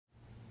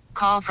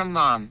Call from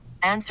mom.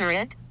 Answer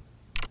it.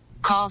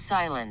 Call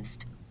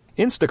silenced.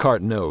 Instacart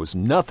knows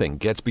nothing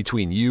gets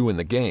between you and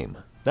the game.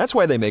 That's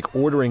why they make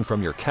ordering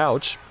from your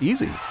couch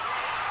easy.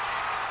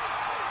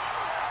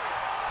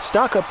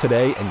 Stock up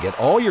today and get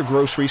all your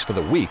groceries for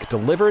the week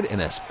delivered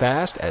in as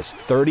fast as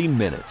 30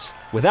 minutes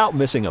without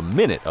missing a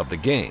minute of the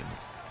game.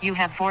 You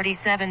have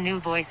 47 new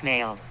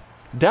voicemails.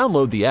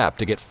 Download the app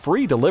to get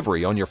free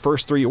delivery on your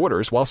first 3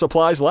 orders while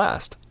supplies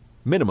last.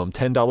 Minimum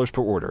 $10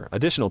 per order.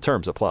 Additional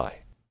terms apply.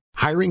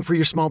 Hiring for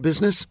your small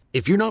business?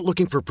 If you're not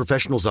looking for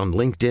professionals on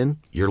LinkedIn,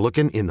 you're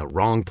looking in the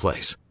wrong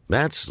place.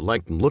 That's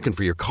like looking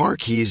for your car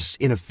keys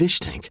in a fish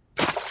tank.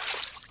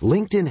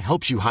 LinkedIn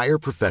helps you hire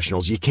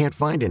professionals you can't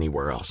find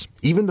anywhere else,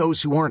 even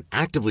those who aren't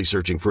actively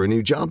searching for a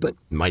new job but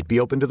might be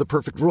open to the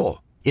perfect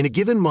role. In a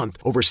given month,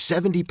 over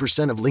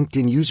 70% of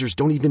LinkedIn users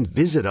don't even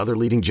visit other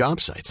leading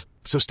job sites.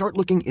 So start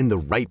looking in the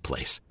right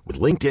place. With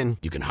LinkedIn,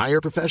 you can hire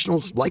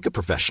professionals like a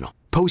professional.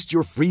 Post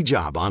your free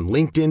job on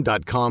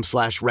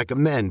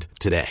linkedin.com/recommend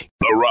today.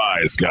 The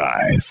Rise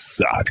Guys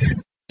suck.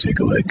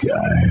 Tickle it,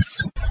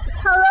 guys.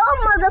 Hello,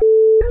 mother.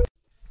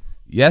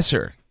 Yes,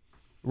 sir.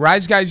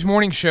 Rise Guys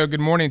Morning Show, good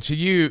morning to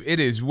you. It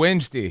is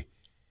Wednesday,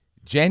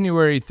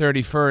 January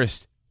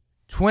 31st,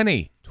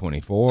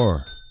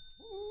 2024.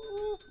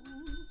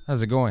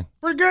 How's it going?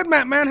 Pretty good,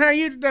 Matt, man. How are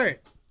you today?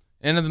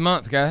 End of the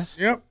month, guys.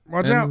 Yep.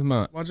 Watch End out. of the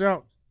month. Watch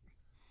out.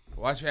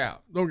 Watch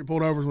out. Don't get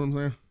pulled over is what I'm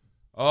saying.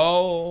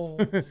 Oh.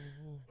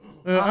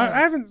 I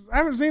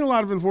haven't seen a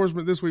lot of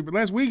enforcement this week, but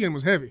last weekend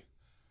was heavy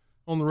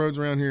on the roads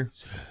around here.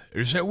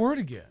 There's that word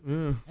again.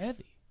 Yeah.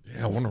 Heavy.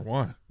 Yeah, I wonder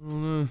why.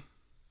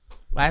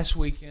 Last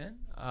weekend.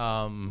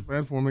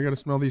 Bad for them. They got to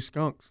smell these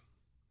skunks.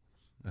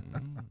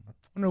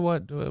 Wonder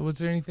was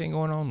there anything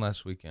going on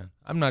last weekend?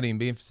 I'm not even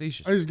being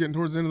facetious. I was just getting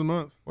towards the end of the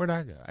month. Where'd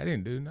I go? I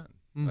didn't do nothing.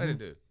 What did I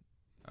do?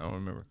 I don't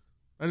remember.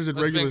 I just did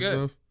Must've been regular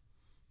good. stuff.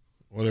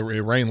 Well, it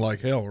rained like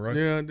hell, right?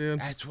 Yeah, I did.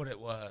 That's what it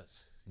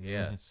was.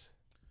 Yes.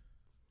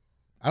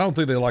 I don't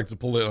think they like to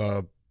pull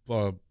it.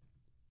 God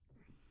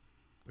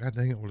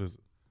dang it! What is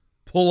it?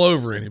 Pull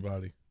over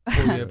anybody.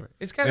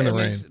 It's kind of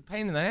a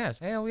pain in the ass.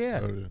 Hell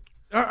yeah. Oh, yeah.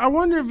 I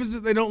wonder if it's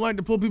that they don't like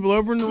to pull people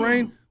over in the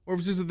rain, or if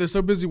it's just that they're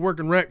so busy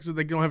working wrecks that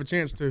they don't have a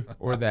chance to.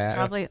 Or that.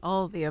 Probably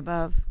all of the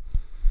above.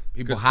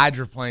 People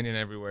hydroplaning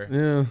everywhere.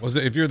 Yeah. Was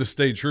it? If you're the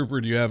state trooper,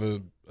 do you have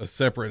a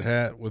separate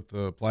hat with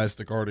the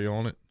plastic already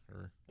on it?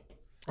 Or?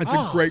 That's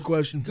a great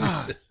question.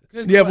 God.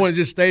 Do you have one that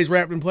just stays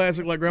wrapped in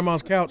plastic like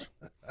grandma's couch?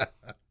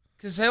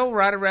 Because they'll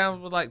ride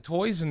around with like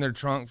toys in their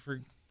trunk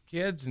for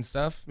kids and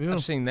stuff. Yeah.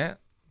 I've seen that.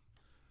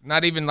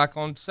 Not even like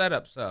on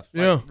setup stuff.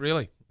 Like, Yeah.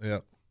 really. Yeah.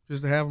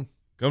 Just to have them.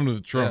 Come to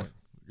the trunk.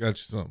 Got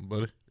you something,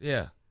 buddy.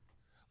 Yeah.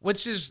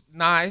 Which is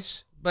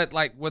nice, but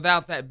like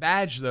without that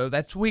badge though,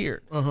 that's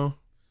weird.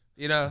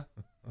 You know,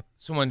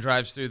 someone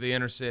drives through the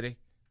inner city,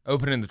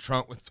 opening the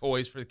trunk with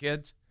toys for the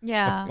kids.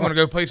 Yeah. You want to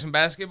go play some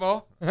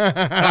basketball?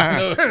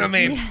 I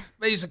mean,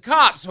 but he's a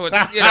cop, so it's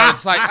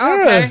it's like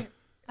okay.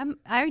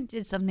 I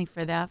did something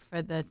for that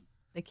for the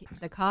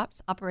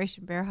cops,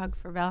 Operation Bear Hug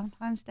for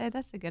Valentine's Day.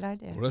 That's a good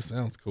idea. Well, that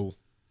sounds cool.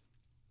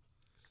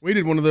 We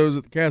did one of those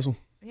at the castle.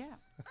 Yeah.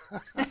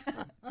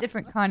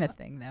 Different kind of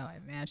thing, though, I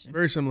imagine.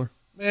 Very similar.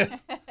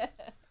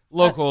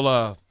 Local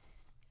a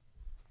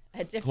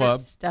different club.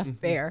 stuffed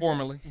bear.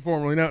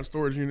 Formerly, not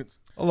storage units.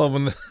 I love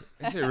when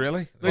Is it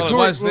really? They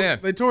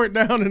They tore it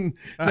down, and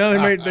now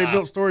they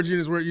built storage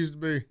units where it used to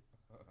be.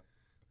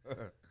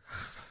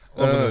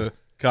 when the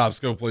cops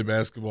go play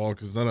basketball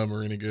because none of them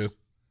are any good.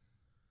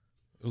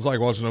 It was like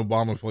watching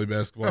Obama play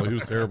basketball. He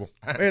was terrible.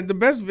 And the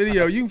best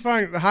video, you can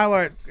find the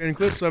highlight and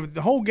clips of it.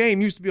 The whole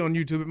game used to be on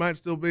YouTube. It might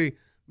still be.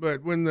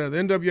 But when the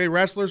NWA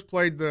wrestlers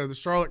played the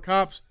Charlotte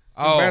Cops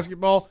in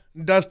basketball,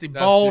 Dusty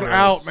balled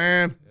out,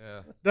 man.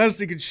 Yeah.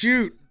 Dusty could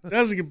shoot.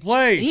 Dusty could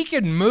play. He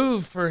could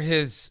move for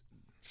his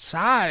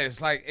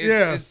size. Like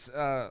it's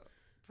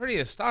pretty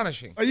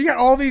astonishing. You got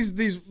all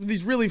these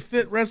really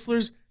fit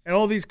wrestlers and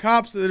all these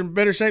cops that are in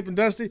better shape than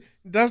Dusty.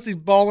 Dusty's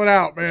balling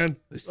out, man.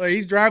 Like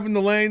he's driving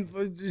the lane,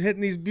 just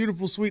hitting these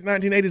beautiful, sweet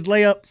 1980s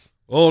layups.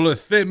 Oh,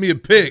 let's fit me a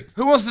pick.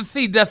 Who wants to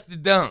see Dusty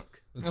dunk?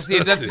 Want to see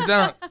a Dusty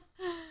dunk?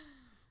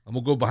 I'm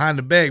going to go behind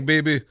the bag,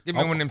 baby. Give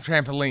me one of them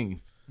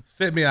trampoline.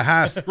 Fit me a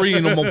high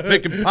screen. I'm going to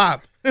pick and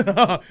pop.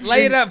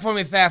 Lay it up for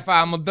me, Fat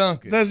Five. I'm going to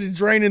dunk it. Dusty's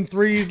draining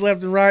threes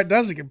left and right.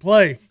 Dusty can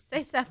play.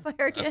 Say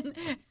Sapphire again.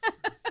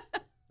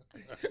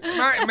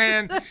 Right,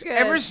 man. So good.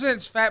 Ever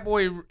since Fat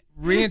Boy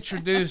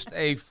reintroduced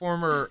a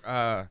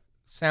former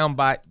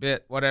soundbite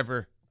bit,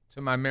 whatever,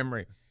 to my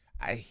memory,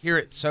 I hear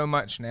it so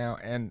much now.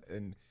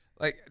 And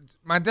like,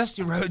 my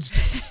Dusty Rhodes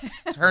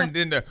turned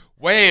into,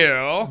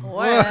 well.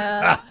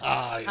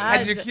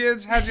 How'd your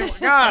kids? How'd your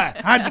wife?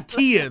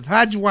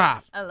 How'd your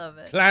wife? I love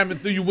it. Climbing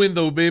through your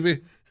window,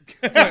 baby.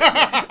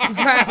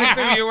 Climbing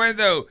through your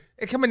window.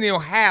 They come into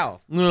your house.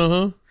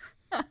 Uh-huh.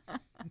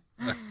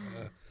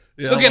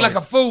 Looking like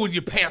a fool with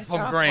your pants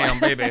on the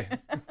ground, baby.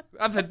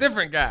 That's a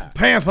different guy.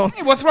 Pants on.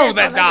 Hey, what's wrong with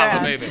that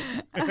dollar, baby?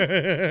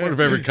 What if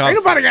every cop? Ain't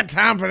nobody got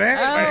time for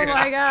that. Oh,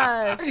 my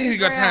gosh. I ain't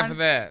got time for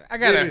that. I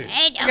got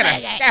a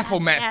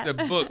scaffold match to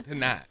book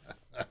tonight.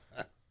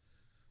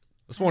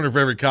 just wonder if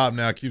every cop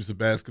now keeps a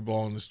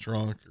basketball in his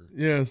trunk. Or,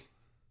 Yes.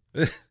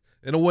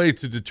 in a way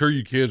to deter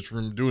you kids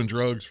from doing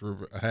drugs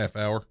for a half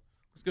hour.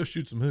 Let's go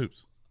shoot some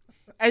hoops.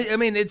 I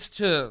mean, it's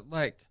to,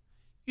 like,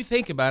 you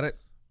think about it,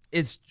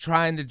 it's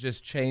trying to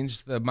just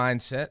change the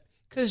mindset.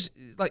 Because,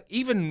 like,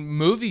 even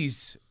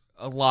movies,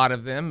 a lot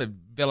of them have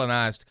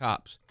villainized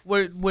cops.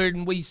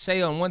 When we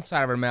say on one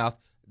side of our mouth,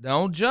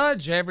 don't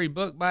judge every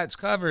book by its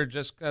cover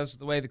just because of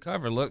the way the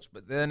cover looks.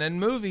 But then in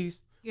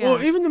movies. Yeah.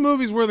 Well, even the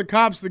movies where the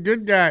cop's the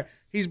good guy,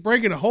 he's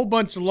breaking a whole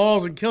bunch of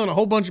laws and killing a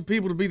whole bunch of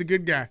people to be the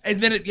good guy. And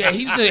then,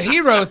 he's the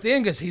hero at the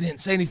end because he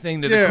didn't say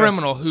anything to the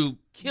criminal who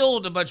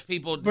killed a bunch of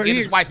people to get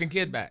his wife and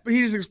kid back. But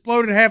he just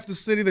exploded half the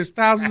city. There's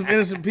thousands of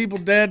innocent people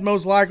dead,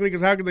 most likely,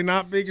 because how could they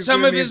not be?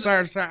 Some of his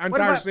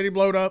entire city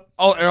blowed up.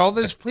 All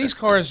those police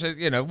cars,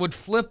 would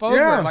flip over.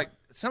 Yeah. Like,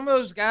 some of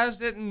those guys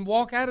didn't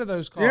walk out of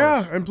those cars.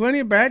 Yeah, and plenty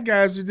of bad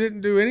guys who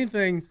didn't do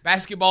anything.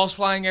 Basketballs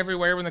flying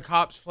everywhere when the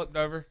cops flipped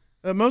over.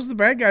 Most of the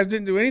bad guys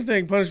didn't do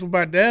anything punishable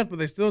by death, but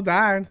they still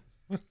died.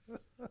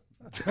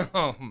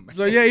 Oh, man.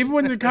 So, yeah, even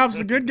when the cop's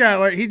the good guy,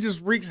 like, he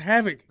just wreaks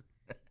havoc.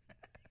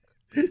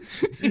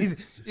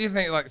 You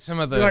think, like, some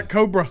of the... You're like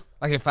Cobra.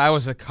 Like, if I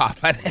was a cop,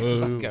 I'd have,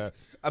 like,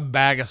 a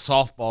bag of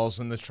softballs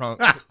in the trunk.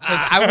 Because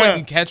I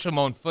wouldn't catch them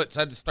on foot,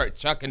 so I'd just start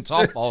chucking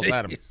softballs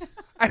at them.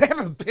 I'd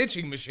have a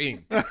pitching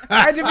machine.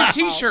 I'd have a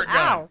T-shirt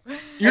gun.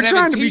 You're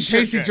trying to be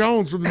Casey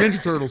Jones from the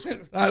Ninja Turtles.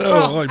 I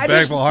know, like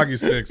bag full of hockey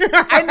sticks.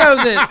 I know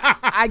that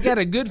I got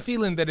a good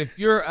feeling that if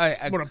you're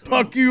I'm going to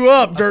puck you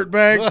up,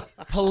 dirtbag.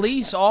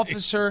 Police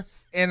officer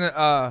in,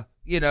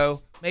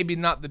 maybe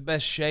not the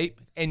best shape,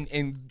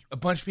 and a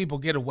bunch of people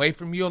get away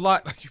from you a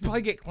lot, like, you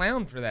probably get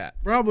clowned for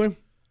that. Probably.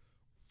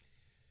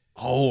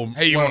 Oh,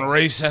 hey, you want to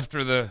race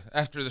after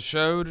the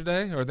show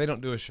today? Or they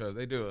don't do a show,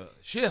 they do a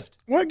shift.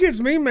 What gets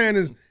me, man,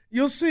 is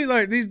you'll see,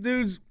 like, these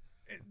dudes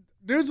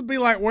will be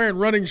like wearing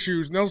running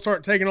shoes, and they'll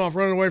start taking off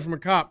running away from a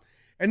cop.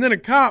 And then a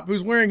cop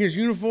who's wearing his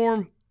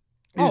uniform,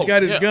 he's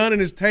got his gun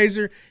and his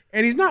taser,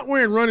 and he's not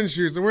wearing running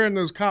shoes. They're wearing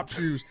those cop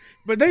shoes.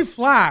 But they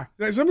fly.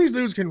 Like, some of these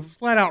dudes can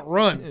flat out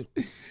run.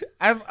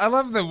 I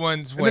love the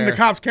ones where... And then the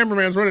cop's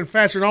cameraman's running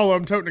faster than all of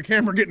them, toting the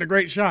camera, getting a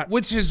great shot.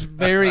 Which is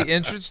very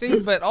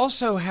interesting, but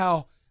also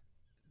how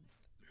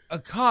a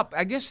cop,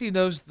 I guess he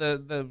knows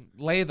the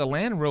lay of the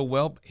land real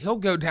well. He'll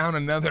go down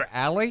another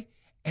alley,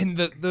 and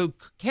the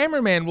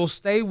cameraman will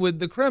stay with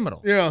the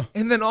criminal. Yeah.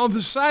 And then all of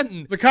a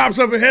sudden... the cop's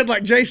up ahead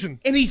like Jason.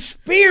 And he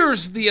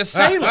spears the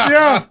assailant.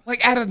 Yeah.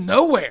 Like, out of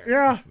nowhere.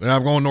 Yeah. And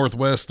I'm going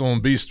northwest on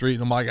B Street,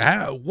 and I'm like,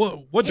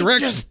 what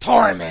direction? Just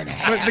tore him in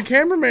half. But the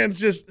cameraman's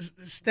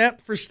just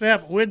step for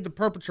step with the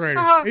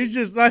perpetrator. He's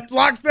just like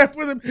lockstep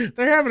with him.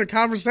 They're having a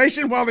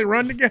conversation while they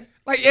run together.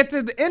 Like, at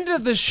the end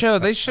of the show,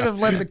 they should have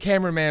let the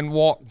cameraman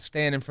walk and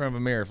stand in front of a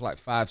mirror for like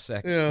 5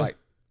 seconds. Yeah. Like,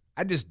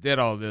 I just did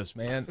all this,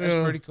 man. That's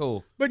pretty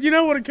cool. But you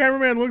know what a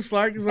cameraman looks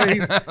like? It's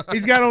like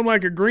he's got on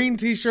like a green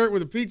T-shirt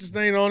with a pizza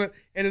stain on it,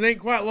 and it ain't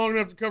quite long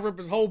enough to cover up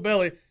his whole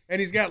belly,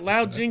 and he's got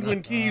loud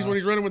jingling keys when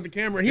he's running with the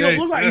camera. And he don't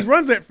look like he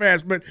runs that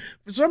fast, but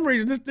for some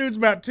reason this dude's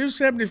about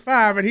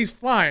 275 and he's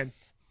flying.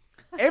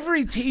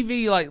 Every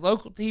TV, like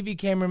local TV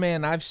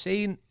cameraman I've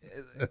seen,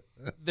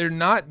 they're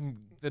not in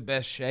the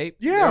best shape.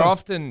 Yeah. They're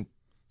often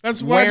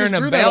that's why wearing I just a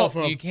drew that belt.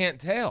 off of. You can't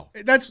tell.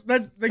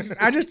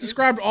 I just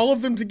described all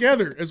of them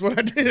together is what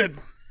I did.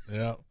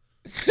 Yeah.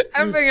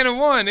 I'm thinking of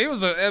one.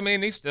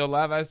 He's still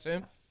alive, I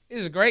assume.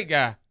 He's a great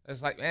guy.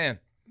 It's like, man.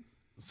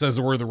 Says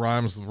the word that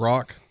rhymes with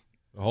rock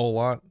a whole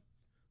lot.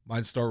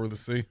 Might start with a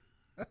C.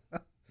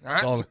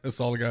 That's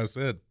all the guy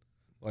said.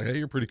 Like, hey,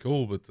 you're pretty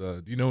cool, but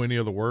do you know any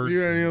other words? Do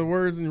you have any other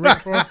words in your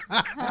repertoire?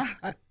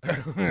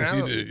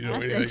 You do. You know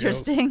That's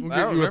interesting.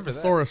 We'll give you a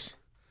thesaurus.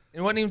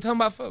 And wasn't even talking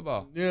about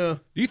football. Yeah.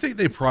 Do you think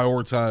they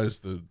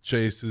prioritize the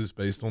chases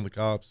based on the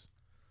cops?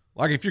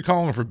 Like, if you're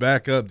calling for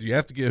backup, do you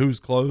have to get who's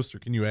close, or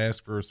can you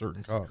ask for a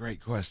certain cop? That's a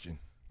great question.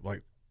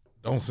 Like,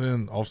 don't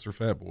send Officer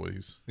Fat Boy.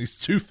 He's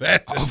too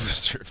fat.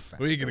 Officer Fat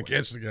Boy. Who are you going to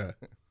catch the guy?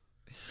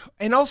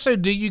 And also,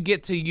 do you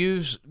get to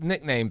use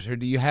nicknames, or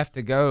do you have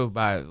to go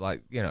by,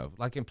 like,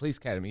 like in Police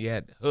Academy, you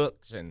had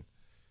Hooks and,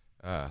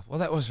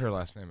 that was her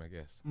last name, I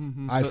guess.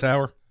 Mm-hmm.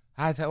 Hightower.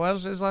 What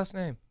was his last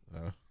name?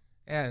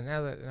 Yeah,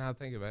 now I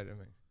think about it,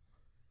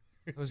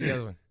 what was the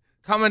other one?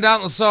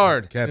 Commandant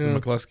Lassard. Captain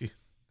McCluskey.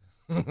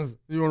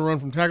 You want to run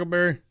from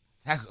Tackleberry?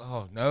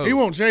 Oh, no. He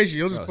won't chase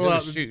you. He'll just pull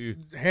out the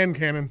hand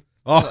cannon.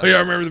 Oh, yeah, I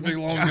remember the big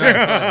long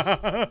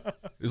gun.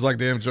 He's like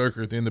damn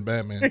Joker at the end of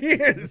Batman. He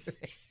is.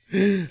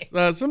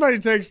 Somebody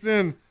texted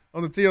in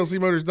on the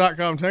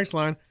TLCmotors.com text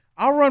line,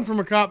 I'll run from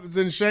a cop that's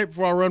in shape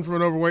before I run from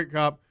an overweight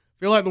cop.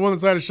 Feel like the one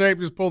that's out of shape,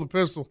 just pull the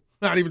pistol.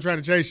 Not even trying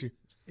to chase you.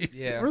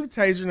 Yeah. Or the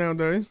taser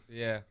nowadays.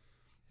 Yeah.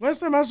 Last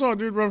time I saw a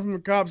dude run from the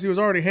cops, he was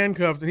already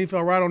handcuffed, and he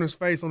fell right on his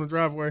face on the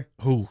driveway.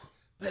 Ooh.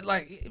 But,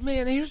 like,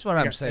 man, here's what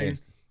I'm saying.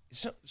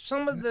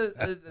 Some of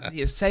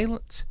the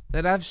assailants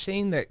that I've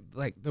seen that,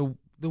 like,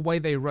 the way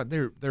they run,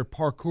 they're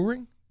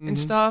parkouring and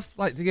stuff,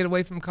 like, to get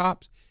away from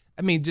cops.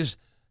 I mean, just,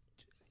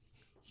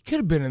 you could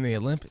have been in the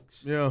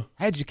Olympics. Yeah.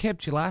 Had you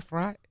kept your life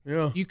right,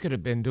 yeah, you could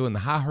have been doing the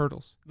high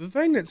hurdles. The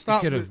thing that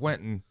stopped you could have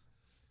went and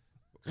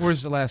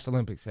Where's the last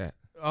Olympics at?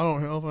 I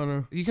don't know if I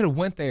know. You could have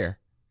went there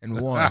and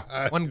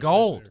won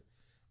gold.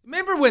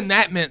 Remember when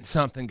that meant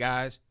something,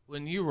 guys?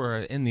 When you were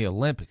in the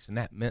Olympics and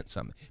that meant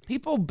something.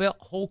 People built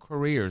whole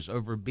careers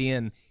over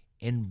being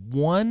in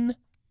one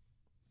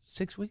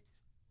 6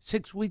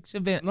 weeks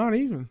event. Not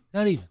even.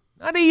 Yeah.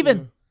 Not It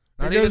even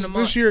goes, a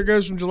month. this year it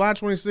goes from July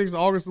 26th to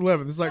August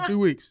 11th. It's like 2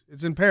 weeks.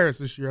 It's in Paris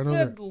this year. I know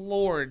Good that.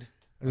 Lord.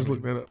 I just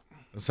looked that up.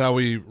 That's how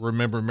we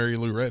remember Mary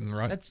Lou Retton,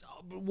 right? That's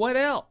what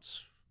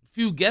else? A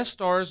few guest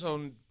stars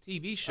on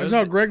TV shows.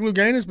 That's how Greg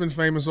Lougain has been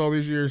famous all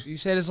these years. You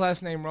said his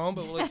last name wrong,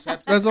 but we'll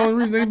accept it. That's the only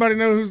reason anybody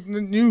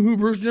knew who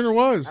Bruce Jenner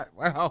was.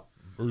 Wow.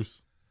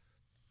 Bruce.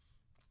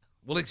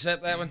 We'll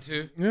accept that one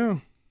too. Yeah.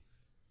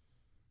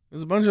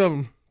 There's a bunch of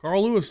them.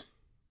 Carl Lewis.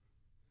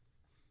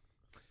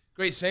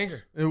 Great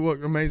singer.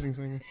 Amazing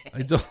singer.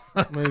 I don't.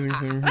 Amazing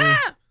singer.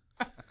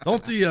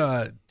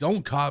 Yeah.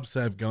 Don't cops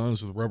have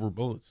guns with rubber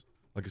bullets,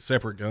 like a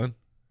separate gun?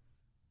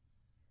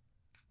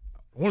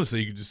 I want to say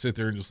you could just sit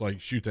there and just like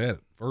shoot that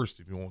first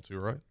if you want to,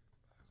 right?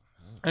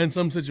 And in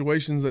some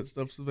situations that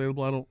stuff's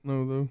available. I don't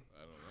know though.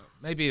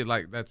 Maybe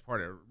like that's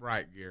part of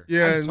riot gear.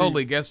 Yeah, I'm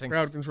totally guessing.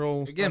 Crowd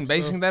control. Again,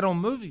 basing that on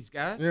movies,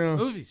 guys. Yeah.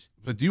 Movies.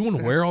 But do you want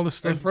to wear all this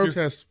stuff? And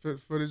protest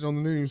footage on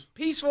the news.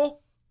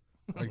 Peaceful.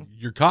 Like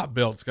your cop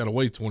belt's got to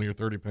weigh 20 or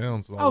 30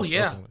 pounds. And all Oh this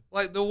yeah, stuff on it.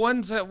 like the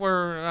ones that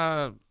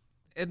were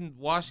in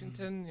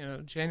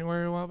Washington,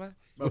 January a while back.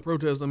 By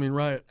protest, I mean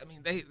riot. I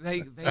mean,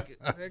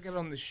 they got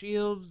on the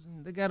shields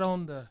and they got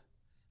on they're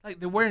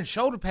wearing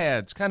shoulder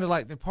pads, kind of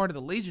like they're part of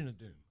the Legion of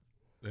Doom.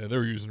 Yeah, they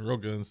were using real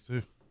guns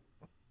too.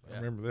 I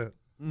remember that.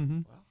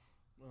 Mm-hmm.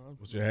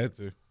 But you had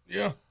to.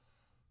 Yeah.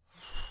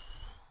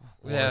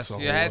 Yes,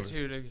 you had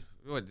to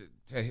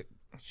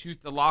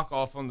shoot the lock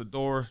off on the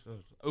door, to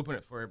open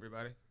it for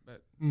everybody.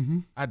 But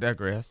I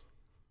digress.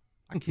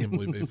 I can't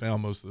believe they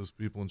found most of those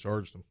people and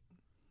charged them.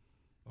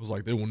 I was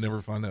like, they will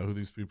never find out who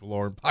these people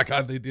are. By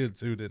God, they did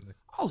too, didn't they?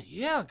 Oh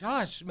yeah,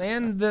 gosh,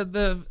 man,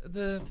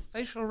 the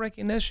facial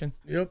recognition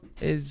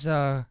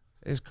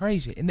is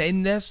crazy,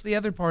 and that's the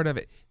other part of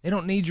it. They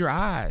don't need your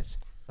eyes.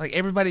 Like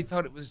everybody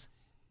thought it was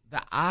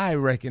the eye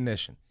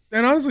recognition.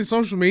 And honestly,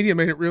 social media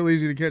made it real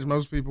easy to catch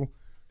most people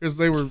because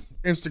they were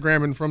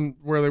Instagramming from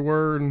where they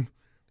were and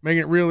making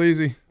it real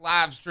easy.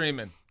 Live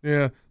streaming.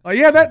 Yeah.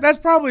 That's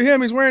probably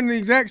him. He's wearing the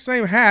exact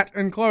same hat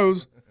and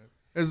clothes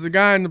as the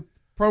guy in the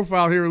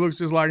profile here who looks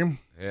just like him.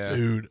 Yeah.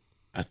 Dude,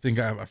 I think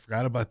I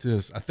forgot about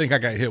this. I think I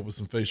got hit with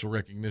some facial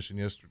recognition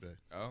yesterday.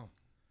 Oh.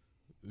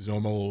 It's my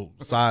little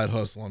side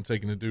hustle. I'm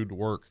taking a dude to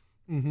work.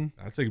 Mm-hmm.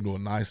 I take him to a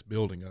nice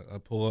building. I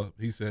pull up.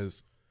 He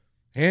says,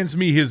 hands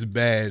me his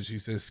badge. He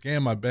says,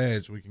 scan my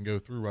badge. We can go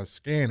through. I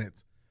scan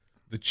it.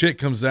 The chick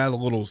comes out of the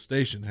little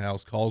station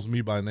house, calls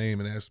me by name,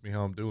 and asks me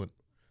how I'm doing.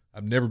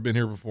 I've never been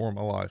here before in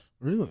my life.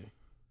 Really?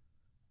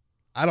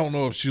 I don't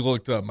know if she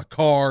looked up my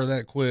car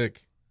that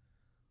quick,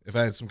 if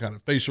I had some kind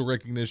of facial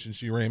recognition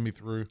she ran me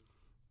through,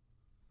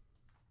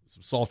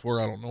 some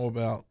software I don't know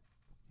about.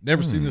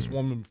 Never seen this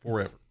woman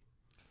before ever.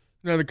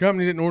 No, the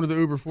company didn't order the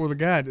Uber for the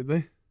guy, did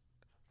they?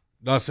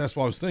 That's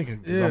what I was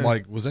thinking. 'Cause Yeah. I'm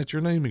like, was that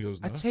your name? He goes,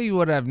 no. I tell you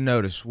what I've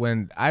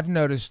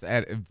noticed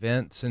at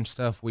events and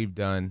stuff we've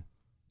done,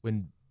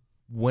 when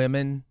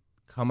women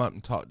come up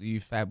and talk to you,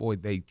 fat boy,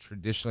 they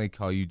traditionally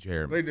call you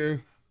Jeremy. They do.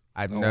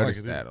 I've don't noticed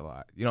like it that a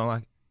lot. You don't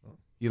like it?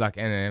 You like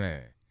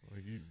NNA.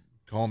 Like, you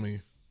call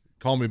me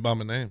by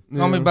my name.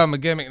 Call me by my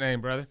gimmick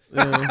name, brother.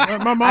 Yeah.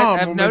 My mom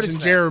I've will noticed mention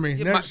that. Jeremy.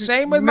 Yeah,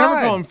 same with never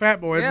mine. call him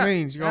fat boy. It's Yeah,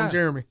 mean. She call him yeah.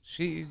 Jeremy.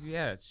 She'd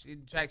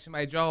jack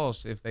somebody's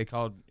jaws if they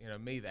called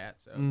me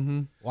that. So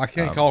Mm-hmm. Well, I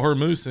can't call her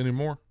Moose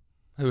anymore.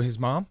 Who, his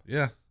mom?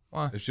 Yeah.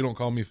 Why? If she don't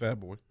call me fat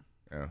boy.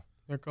 Yeah.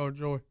 They're called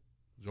Joy.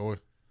 Joy.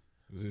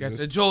 Is it Got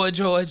just the joy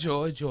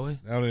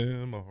down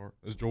in my heart.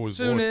 It's Joy's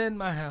soon boy. in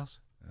my house.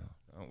 No,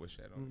 I don't wish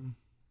that on you.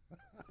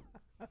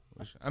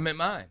 I meant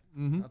mine.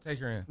 Mm-hmm. I'll take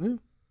her in. Yeah.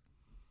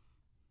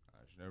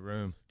 There's no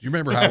room. Do you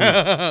remember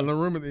how the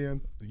room at the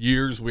end.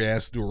 years we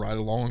asked to do a ride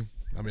along?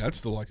 I mean, I'd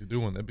still like to do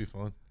one. That'd be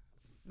fun.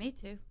 Me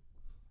too.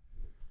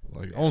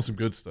 Like, on some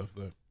good stuff,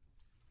 though.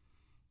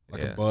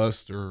 Like a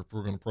bust, or if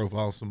we're going to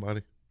profile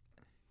somebody.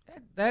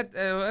 That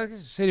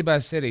city by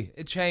city,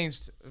 it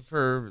changed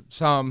for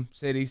some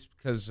cities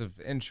because of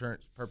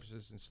insurance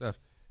purposes and stuff.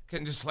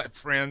 Couldn't just let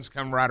friends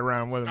come ride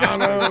around with them. I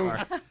know.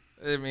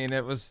 I mean,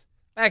 it was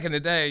back in the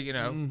day,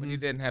 when you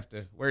didn't have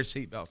to wear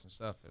seatbelts and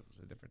stuff. It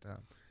was a different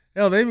time.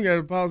 Hell, they even got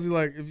a policy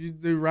like if you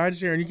do ride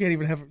share and you can't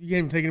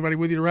even take anybody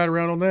with you to ride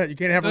around on that. You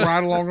can't have a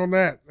ride along on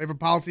that. They have a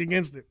policy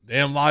against it.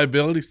 Damn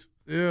liabilities.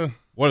 Yeah.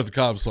 What if the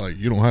cop's like,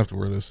 you don't have to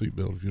wear that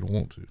seatbelt if you don't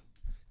want to?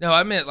 No,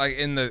 I meant like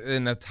in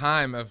the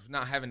time of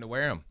not having to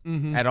wear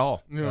them at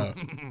all. Yeah.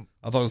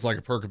 I thought it was like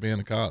a perk of being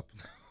a cop.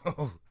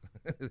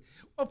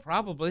 Well,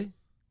 probably.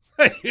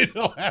 You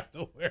don't have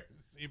to wear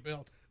a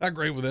seatbelt. How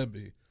great would that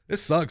be? It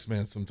sucks,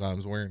 man,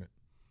 sometimes wearing it.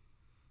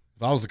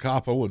 If I was a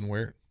cop, I wouldn't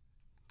wear it.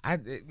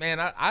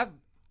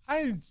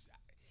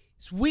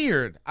 It's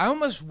weird. I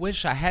almost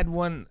wish I had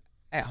one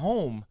at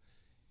home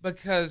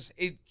because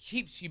it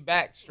keeps you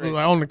back straight.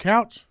 Like on the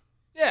couch?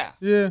 Yeah.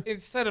 Yeah.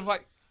 Instead of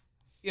like,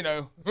 you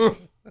know,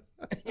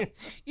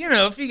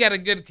 if you got a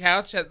good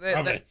couch,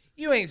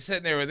 you ain't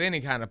sitting there with any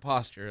kind of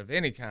posture of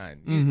any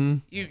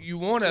kind. You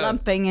want to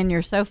slumping in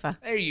your sofa.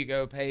 There you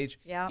go, Paige.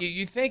 Yeah.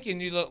 You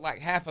thinking you look like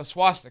half a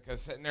swastika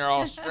sitting there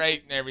all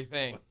straight and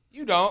everything.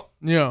 You don't.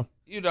 Yeah.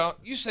 You don't.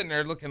 You sitting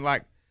there looking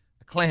like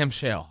a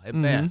clamshell at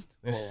best.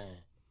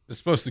 It's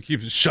supposed to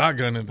keep his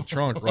shotgun in the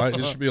trunk, right?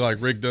 It should be like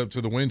rigged up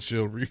to the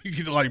windshield where you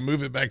can like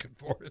move it back and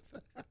forth.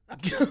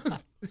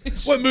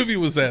 What movie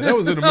was that? That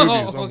was in a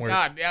movie somewhere. Oh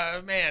God,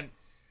 yeah, man.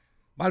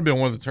 Might have been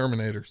one of the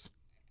Terminators.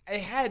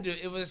 It had to.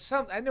 It was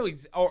something. I know.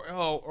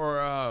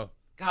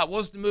 God, what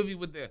was the movie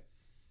with they're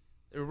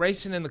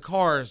racing in the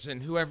cars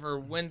and whoever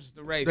wins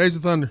the race? Days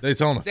of Thunder.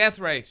 Daytona. Death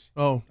Race.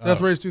 Oh, Death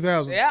Race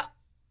 2000. Yeah.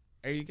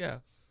 There you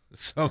go.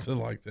 Something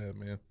like that,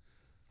 man.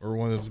 Or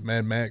one of those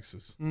Mad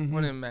Maxes. One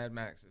of them Mad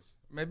Maxes.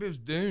 Maybe it was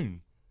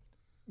Dune.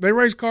 They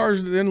race cars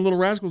in the Little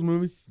Rascals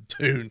movie.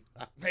 Dune.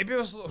 Maybe it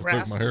was Little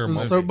Took my hair It was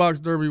off. a soapbox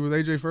derby with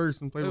A.J.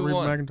 Ferguson played Who with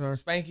Reba won?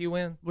 McEntire. Spanky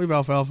win? I believe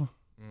Alfalfa.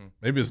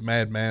 Maybe it's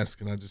Mad Mask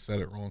and I just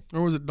said it wrong.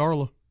 Or was it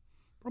Darla?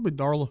 Probably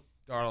Darla.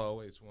 Darla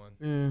always won.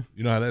 Yeah.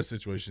 You know how that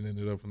situation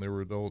ended up when they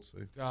were adults?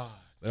 God.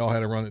 They all had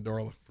to run at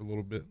Darla for a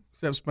little bit.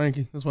 Except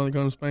Spanky. That's why they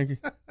call him Spanky.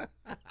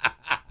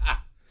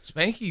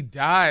 Spanky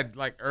died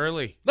like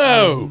early.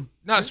 No.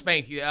 Not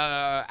Spanky.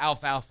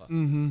 Alfalfa.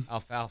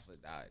 Alfalfa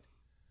died.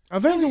 I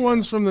think the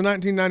ones from the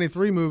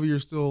 1993 movie are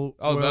still.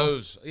 Oh, well,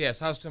 those.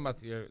 Yes, I was talking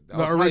about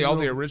probably all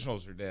the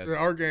originals are dead.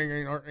 Our gang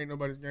ain't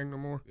nobody's gang no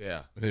more.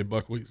 Yeah. Hey,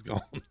 Buckwheat's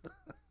gone.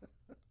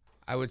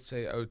 I would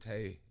say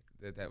Otay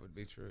that would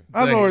be true.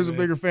 I was always a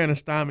bigger fan of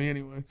Stymie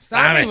anyway.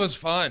 Stymie was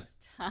fun.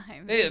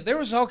 Time. There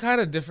was all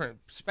kind of different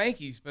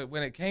Spankies, but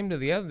when it came to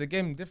the other, they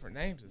gave them different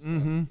names and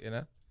stuff, you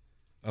know?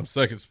 I'm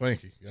second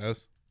Spanky,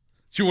 guys.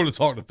 Do you want to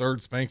talk to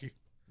third Spanky?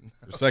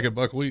 Or second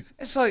Buckwheat?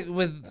 It's like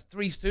with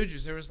Three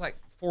Stooges, there was like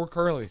 4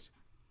 Curlys.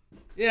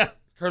 Yeah.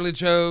 Curly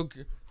Joe,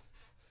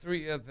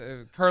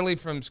 Curly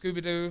from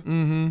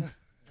Scooby-Doo.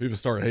 People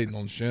started hating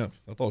on Shemp.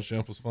 I thought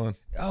Shemp was fun.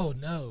 Oh,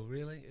 no,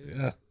 really?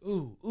 Yeah.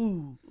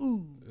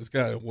 Ooh. This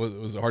guy,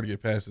 was it hard to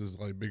get past his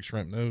like big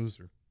shrimp nose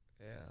or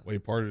way he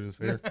parted his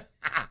hair?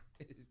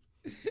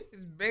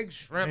 His big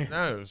shrimp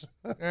nose.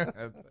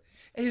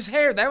 His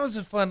hair, that was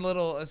a fun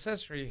little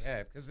accessory he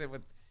had because it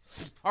would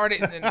part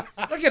it. And then,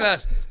 look at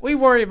us. We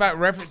worry about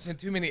referencing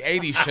too many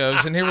 80s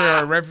shows, and here we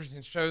are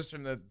referencing shows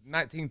from the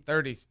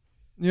 1930s.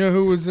 You know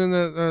who was in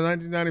the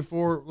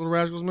 1994 Little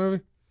Rascals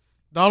movie?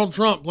 Donald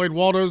Trump played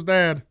Waldo's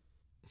dad.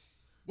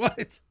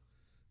 What?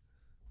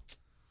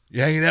 You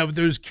hanging out with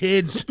those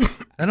kids?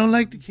 I don't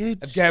like the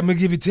kids. I'm going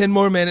to give you 10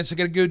 more minutes. I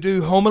got to go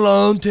do Home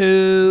Alone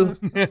 2.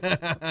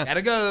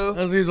 Gotta go.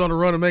 As he's on the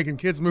run of making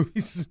kids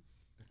movies.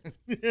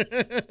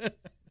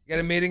 Got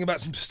a meeting about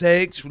some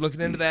steaks. We're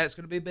looking into that. It's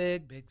going to be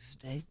big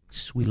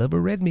steaks. We love our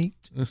red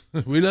meat.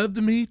 We love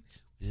the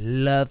meat.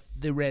 Love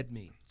the red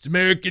meat. It's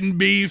American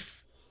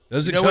beef.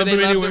 Doesn't You know where come they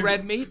from love anywhere. the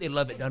red meat? They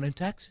love it down in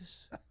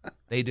Texas.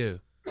 They do.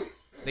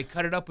 They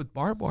cut it up with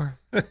barbed wire.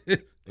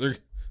 They're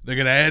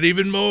going to add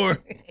even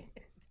more.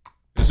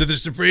 So the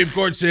Supreme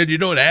Court said you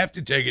don't have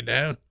to take it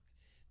down.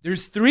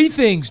 There's 3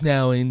 things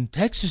now in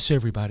Texas,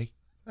 everybody.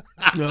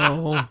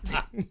 No.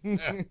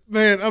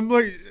 Man, I'm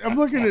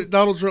looking at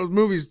Donald Trump's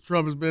movies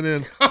Trump has been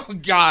in. Oh,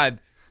 God.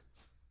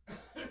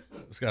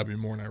 It's got to be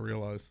more than I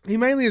realized. He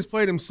mainly has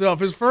played himself.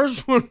 His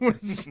first one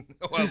was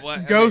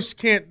What? Ghosts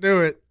Can't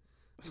Do It.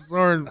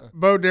 Starring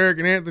Bo Derek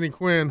and Anthony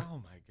Quinn. Oh,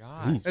 my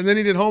God. And then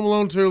he did Home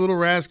Alone 2, Little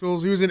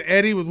Rascals. He was in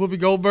Eddie with Whoopi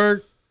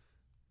Goldberg.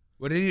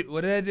 What did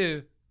I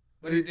do?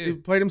 What did he He do?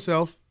 played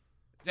himself.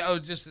 Oh,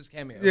 just his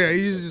cameo. Yeah, Okay,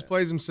 he you just said that.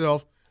 plays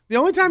himself. The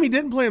only time he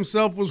didn't play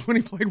himself was when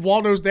he played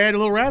Waldo's dad in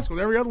Little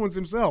Rascals. Every other one's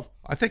himself.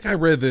 I think I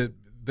read that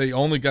they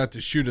only got to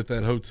shoot at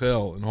that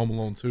hotel in Home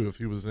Alone 2 if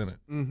he was in it.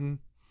 Mm-hmm.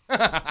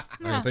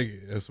 I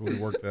think that's what it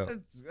worked out.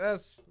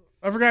 That's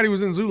I forgot he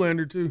was in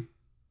Zoolander, too.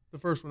 The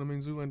first one,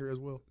 Zoolander as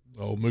well.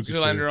 Oh, Mookie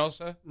Zoolander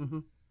also? Mm-hmm.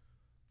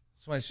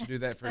 Somebody should do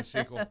that for a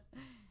sequel.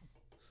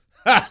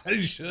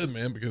 You should,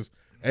 man, because,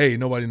 hey,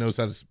 nobody knows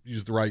how to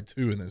use the right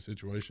 2 in that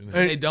situation.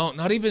 They don't.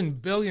 Not even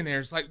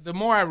billionaires. Like, the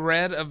more I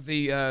read of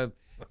the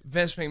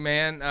Vince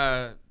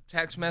McMahon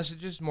text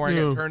messages, the more I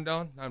got turned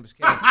on. No, I'm just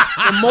kidding.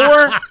 The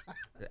more,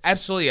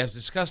 absolutely, I was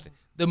disgusted.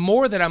 The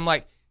more that I'm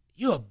like,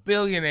 you're a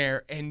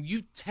billionaire, and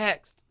you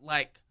text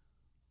like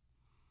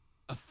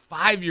a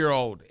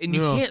 5-year-old, and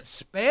you can't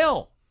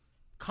spell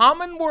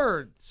common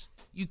words.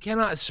 You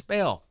cannot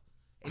spell,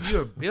 and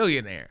you're a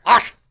billionaire.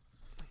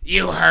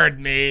 You heard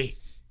me.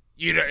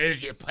 You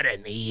put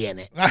an E in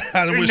it.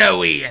 There's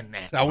no E in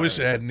that. I wish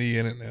I had an E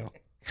in it now.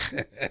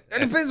 It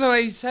depends on how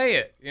you say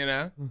it, you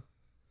know.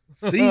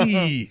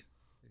 C.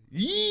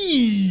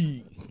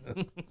 Yee.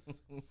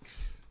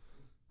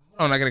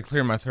 Oh, and I got to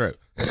clear my throat.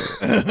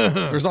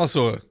 There's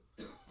also a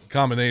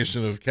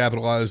combination of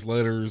capitalized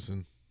letters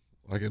and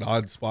like in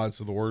odd spots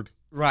of the word.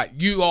 Right,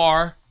 you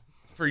are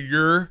for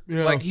your.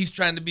 Yeah. Like he's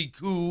trying to be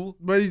cool.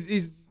 But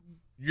he's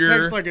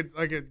Your. texts like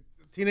a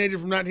teenager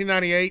from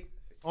 1998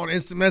 on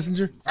Instant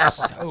Messenger.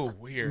 So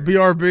weird.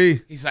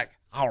 BRB. He's like,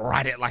 I'll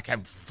write it like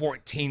I'm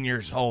 14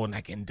 years old and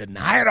I can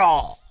deny it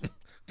all.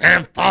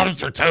 Damn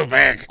thumbs are too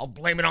big. I'll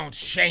blame it on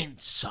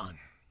Shane's son,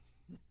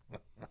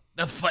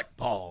 the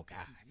football guy.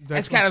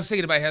 That's kind of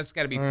thinking about how it's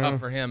got to be tough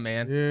for him,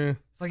 man. Yeah.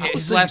 It's like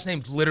his last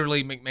name's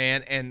literally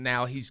McMahon, and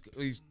now he's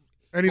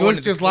and he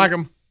looks just like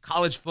him.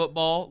 College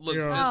football looks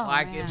just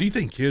like it. Do you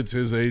think kids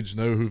his age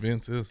know who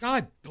Vince is?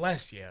 God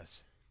bless,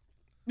 yes.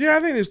 Yeah, I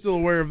think they're still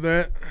aware of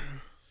that.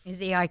 Is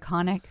he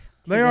iconic?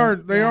 They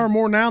are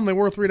more now than they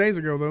were 3 days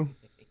ago, though.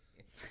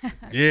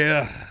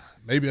 Yeah.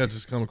 Maybe I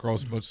just come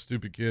across a bunch of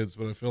stupid kids,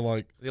 but I feel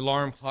like The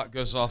alarm clock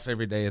goes off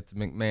every day at the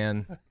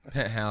McMahon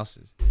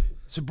penthouses.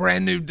 It's a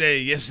brand new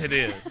day. Yes, it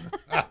is.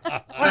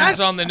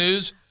 Turns on the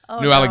news.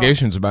 New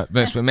allegations about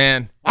Vince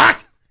McMahon.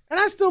 What? And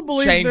I still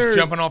believe Shane's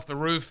jumping off the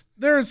roof.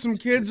 There are some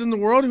kids in the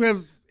world who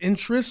have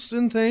interests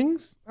in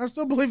things. I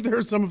still believe there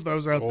are some of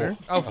those out there.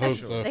 Oh, for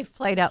sure. so. They've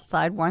played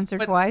outside once or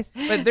twice.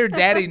 But their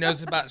daddy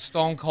knows about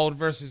Stone Cold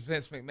versus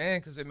Vince McMahon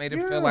because it made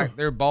him feel like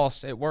their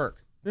boss at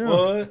work. Yeah.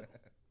 What?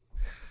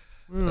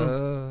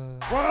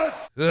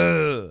 What?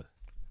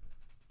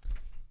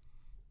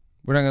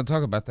 We're not going to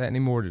talk about that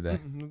anymore today.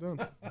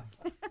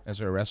 That's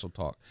our wrestle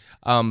talk.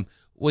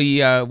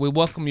 We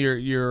welcome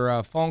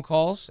your phone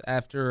calls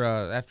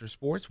after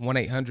sports.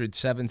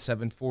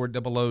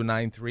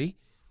 1-800-774-0093.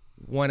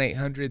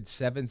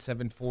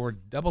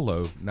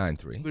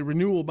 1-800-774-0093. The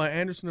renewal by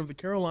Anderson of the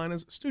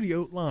Carolinas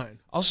studio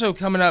line. Also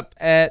coming up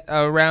at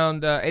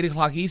around 8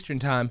 o'clock Eastern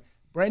time,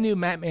 brand new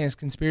Matt Man's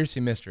Conspiracy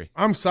Mystery.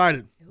 I'm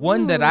excited.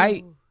 One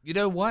that you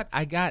know what?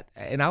 I got,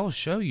 and I will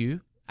show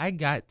you, I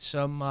got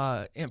some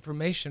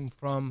information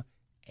from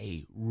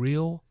a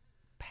real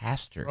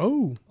pastor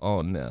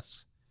on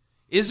this.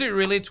 Is it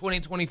really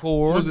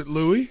 2024? Was it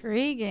Louis?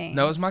 Intriguing.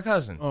 No, it's my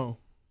cousin. Oh.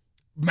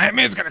 Matt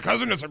Man's got a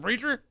cousin that's a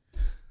preacher?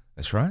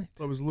 That's right.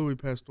 That was Louis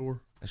Pastor.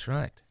 That's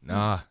right.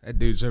 Nah, that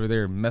dude's over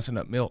there messing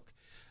up milk.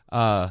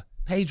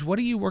 Paige, what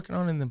are you working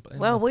on in the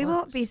we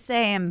won't be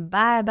saying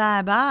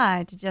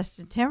bye to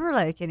Justin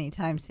Timberlake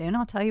anytime soon.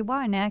 I'll tell you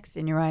why next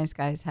in your Eyes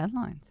Guys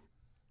headlines.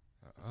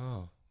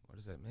 Oh, what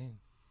does that mean?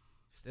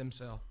 Stem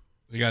cell.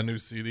 You got a new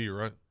CD,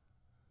 right?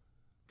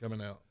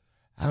 Coming out.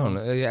 I don't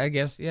know. I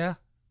guess, yeah.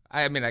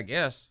 I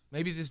guess.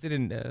 Maybe just did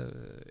an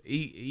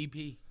EP.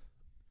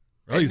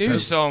 Really? New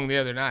song the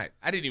other night.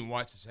 I didn't even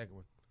watch the second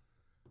one.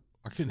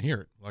 I couldn't hear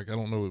it. Like, I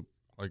don't know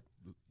like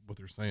what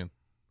they're saying.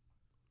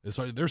 It's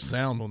like their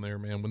sound on there,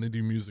 man, when they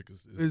do music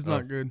is It's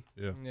not good.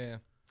 Yeah. Yeah.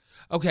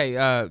 Okay,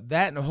 that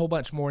and a whole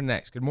bunch more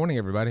next. Good morning,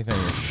 everybody. Thank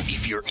you.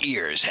 If your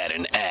ears had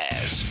an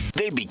ass,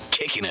 they'd be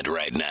kicking it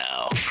right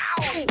now.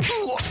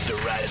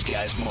 The Rise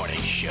Guys Morning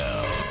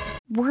Show.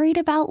 Worried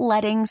about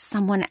letting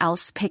someone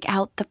else pick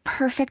out the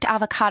perfect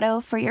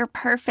avocado for your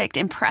perfect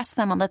impress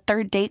them on the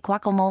third date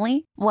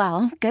guacamole?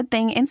 Well, good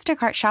thing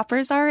Instacart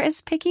shoppers are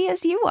as picky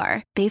as you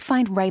are. They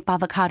find ripe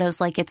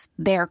avocados like it's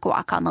their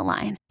guac on the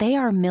line. They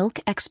are milk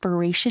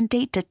expiration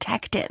date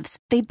detectives.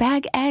 They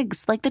bag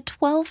eggs like the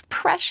 12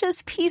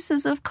 precious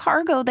pieces of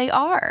cargo they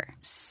are.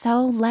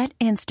 So let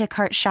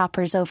Instacart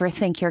shoppers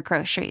overthink your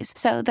groceries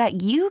so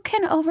that you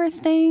can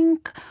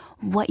overthink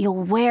what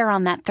you'll wear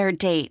on that third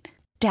date.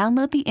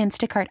 Download the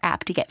Instacart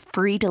app to get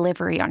free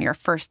delivery on your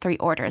first 3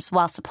 orders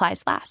while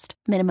supplies last.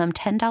 Minimum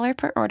 $10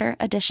 per order.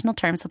 Additional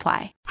terms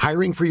apply.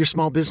 Hiring for your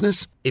small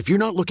business? If you're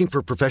not looking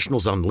for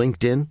professionals on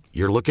LinkedIn,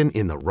 you're looking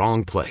in the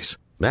wrong place.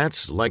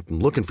 That's like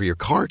looking for your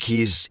car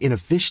keys in a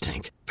fish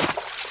tank.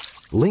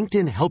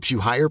 LinkedIn helps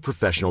you hire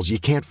professionals you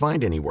can't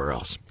find anywhere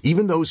else,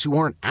 even those who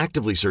aren't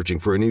actively searching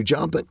for a new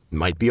job but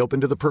might be open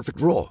to the perfect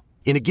role.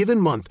 In a given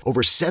month,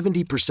 over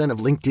 70% of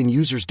LinkedIn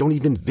users don't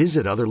even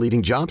visit other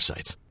leading job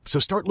sites. So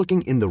start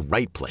looking in the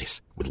right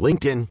place. With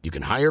LinkedIn, you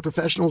can hire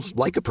professionals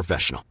like a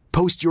professional.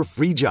 Post your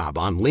free job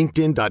on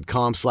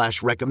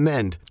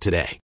linkedin.com/recommend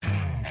today.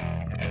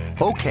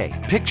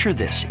 Okay, picture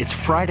this. It's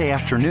Friday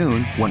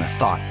afternoon when a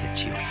thought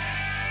hits you.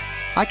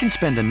 I can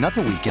spend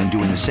another weekend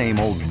doing the same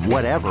old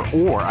whatever,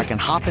 or I can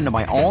hop into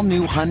my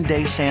all-new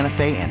Hyundai Santa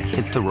Fe and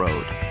hit the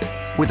road.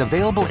 With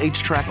available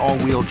H-Track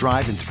all-wheel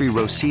drive and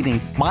 3-row seating,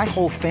 my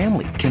whole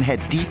family can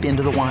head deep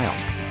into the wild.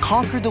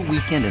 Conquer the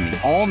weekend in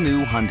the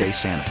all-new Hyundai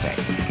Santa Fe.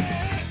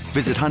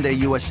 Visit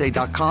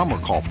HyundaiUSA.com or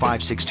call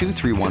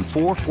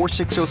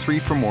 562-314-4603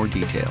 for more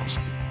details.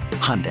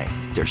 Hyundai,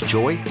 there's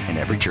joy in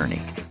every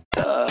journey.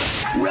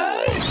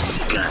 Rise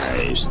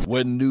Guys.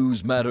 When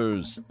news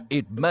matters,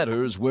 it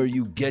matters where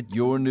you get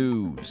your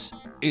news.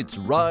 It's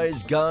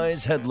Rise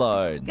Guys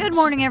Headlines. Good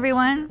morning,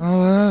 everyone.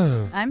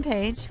 Hello. I'm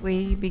Paige.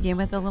 We begin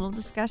with a little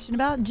discussion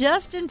about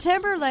Justin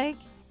Timberlake.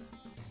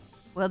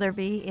 Will there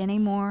be any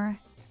more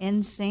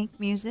NSYNC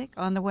music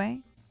on the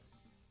way?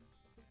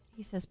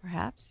 He says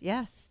perhaps,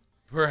 yes.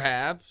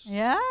 Perhaps.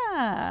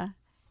 Yeah.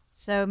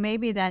 So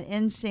maybe that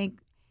NSYNC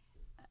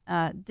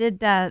did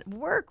that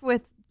work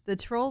with the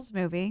Trolls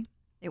movie.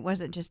 It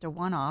wasn't just a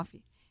one-off.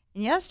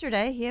 And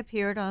yesterday, he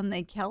appeared on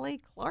the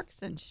Kelly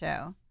Clarkson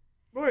show.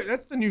 Boy,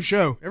 that's the new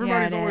show.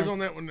 Everybody's Yeah, it always is. on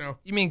that one now.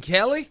 You mean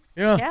Kelly?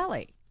 Yeah.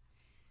 Kelly.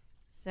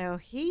 So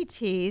he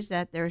teased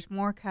that there's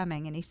more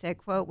coming, and he said,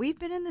 quote, "We've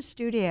been in the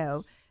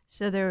studio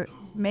So there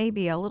may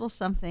be a little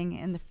something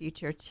in the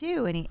future,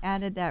 too. And he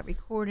added that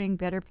recording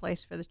Better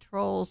Place for the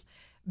Trolls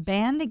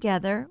band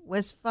together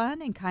was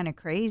fun and kind of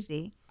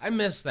crazy. I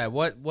missed that.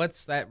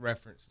 What's that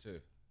reference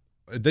to?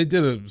 They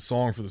did a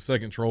song for the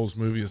second Trolls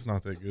movie. It's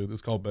not that good.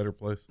 It's called Better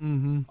Place.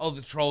 Mm-hmm. Oh,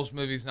 the Trolls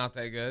movie's not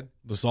that good?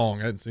 The song.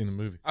 I hadn't seen the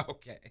movie.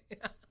 Okay.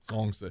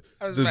 Songs that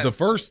the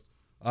first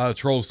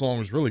Trolls song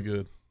was really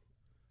good.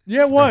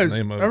 Yeah, it was. I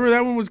remember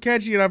that one was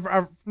catchy, and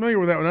I'm familiar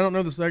with that one. I don't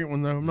know the second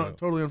one, though. I'm not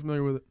totally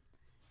unfamiliar with it.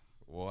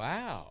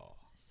 Wow.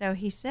 So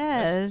he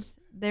says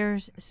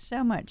there's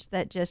so much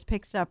that just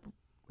picks up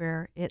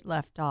where it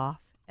left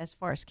off as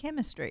far as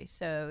chemistry.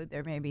 So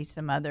there may be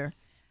some other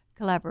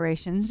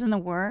collaborations in the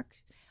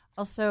works.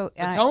 Also,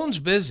 Tone's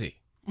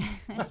busy. He's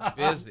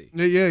busy.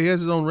 Yeah, he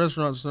has his own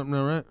restaurant or something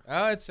now, right?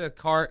 Oh, it's a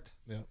cart.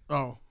 Yeah.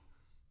 Oh.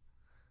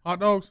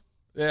 Hot dogs?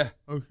 Yeah.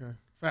 Okay.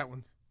 Fat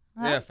ones.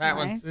 Yeah, fat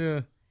ones.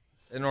 Yeah.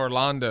 In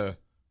Orlando.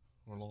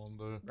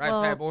 Right,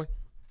 Fat Boy?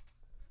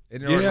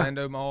 In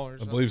Orlando Mall or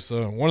something? I believe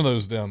so. One of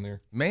those down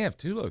there. May have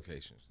 2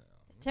 locations now.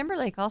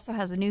 Timberlake also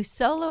has a new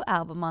solo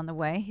album on the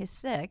way, his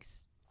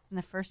 6th, in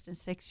the first in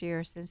 6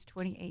 years since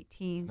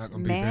 2018's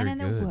Man in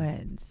the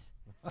Woods.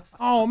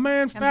 Oh,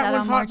 man, Comes Fat out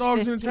One's on Hot March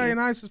Dogs and 15th. Italian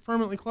Ice is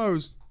permanently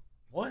closed.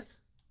 What?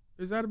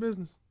 Is out of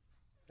business.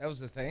 That was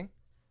the thing?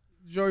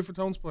 Joey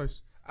Fatone's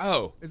place.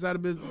 Oh. It's out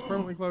of business. It's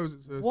permanently closed,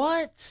 it says.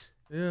 What?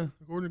 Yeah,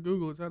 according to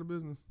Google, it's out of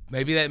business.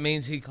 Maybe that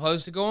means he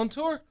closed to go on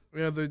tour?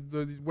 Yeah, the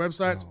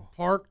website's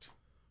parked.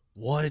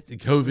 What? Did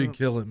COVID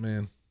kill it,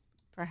 man?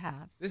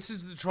 Perhaps. This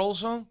is the Troll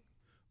song?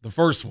 The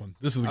first one.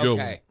 This is the good one.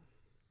 Okay.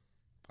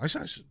 I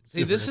should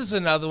See, this is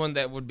another one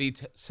that would be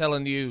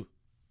selling you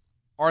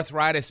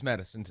arthritis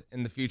medicines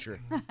in the future.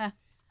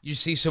 You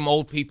see some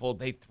old people,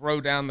 they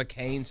throw down the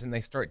canes and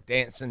they start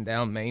dancing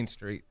down Main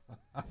Street.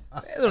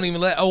 They don't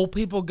even let old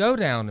people go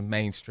down to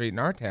Main Street in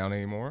our town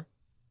anymore.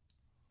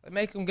 They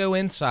make them go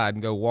inside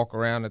and go walk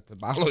around at the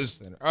Bilo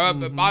Center.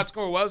 But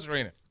Botscore Wells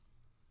Arena.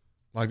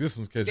 Like this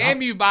one's catchy.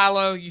 Damn you,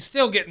 Bilo. You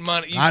still getting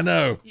money. I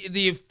know.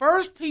 The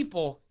first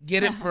people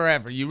get it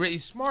forever. You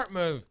smart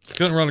move.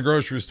 Couldn't run a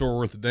grocery store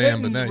worth a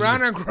damn, but now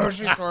run a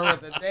grocery store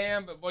with a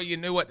damn, but boy, you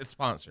knew what to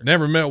sponsor.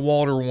 Never met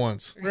Walter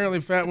once.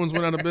 Apparently, Fat Ones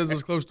went out of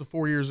business close to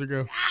 4 years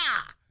ago.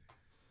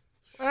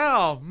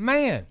 Oh,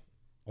 man.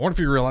 I wonder if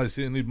he realized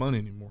he didn't need money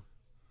anymore.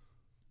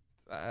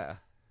 Yeah.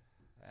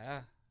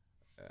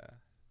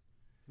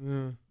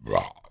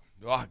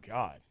 Oh,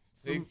 God.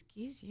 See?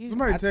 Excuse you.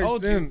 Somebody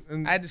texted in.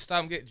 And I had to stop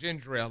and get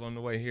ginger ale on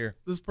the way here.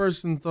 this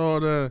person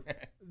thought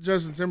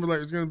Justin Timberlake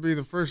was going to be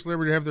the first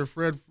celebrity to have their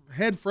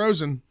head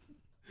frozen.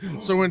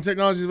 So when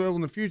technology is available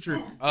in the future,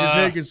 his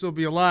head can still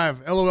be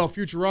alive. LOL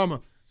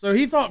Futurama. So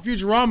he thought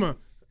Futurama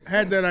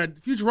had that idea.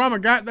 Futurama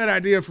got that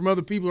idea from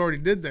other people who already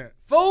did that.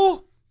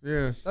 Fool!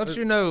 Yeah. Don't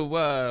you know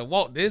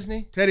Walt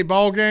Disney? Teddy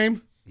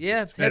Ballgame?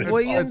 Yeah, Ted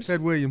Williams. That's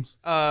Ted Williams.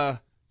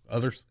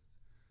 Others?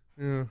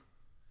 Yeah.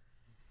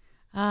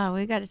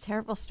 We got a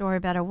terrible story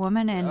about a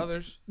woman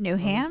in New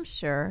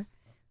Hampshire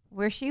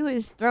where she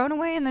was thrown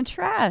away in the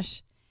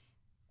trash,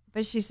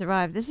 but she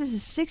survived. This is a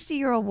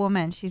 60-year-old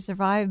woman. She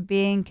survived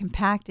being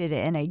compacted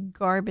in a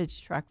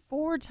garbage truck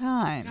 4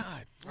 times.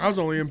 God, I was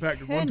only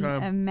impacted one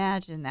time.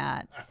 Imagine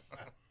that.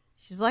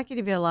 She's lucky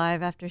to be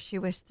alive after she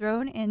was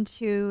thrown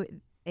into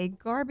a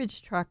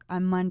garbage truck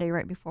on Monday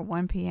right before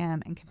 1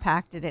 p.m. and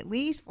compacted at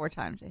least 4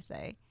 times, they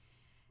say.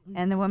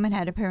 And the woman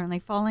had apparently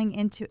fell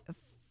into a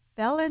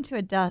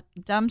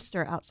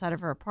dumpster outside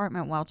of her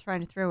apartment while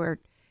trying to throw her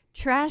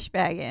trash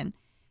bag in.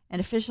 And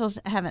officials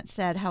haven't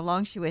said how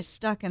long she was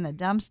stuck in the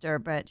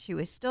dumpster, but she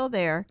was still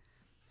there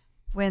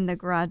when the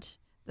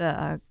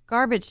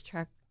garbage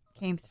truck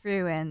came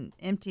through and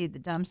emptied the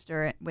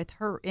dumpster with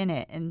her in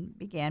it and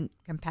began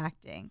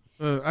compacting.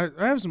 I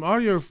have some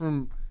audio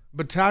from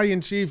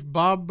Battalion Chief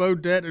Bob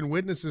Bodette and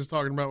witnesses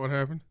talking about what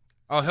happened.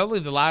 Oh, he'll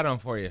leave the light on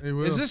for you. He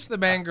will. Is this the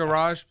band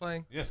Garage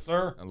playing? Yes,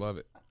 sir. I love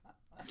it.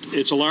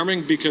 It's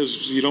alarming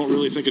because you don't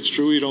really think it's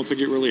true. You don't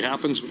think it really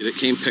happens. It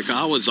came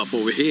Picard up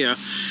over here,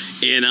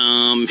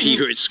 and he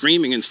heard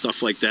screaming and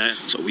stuff like that.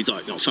 So we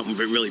thought, something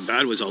really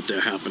bad was out there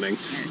happening.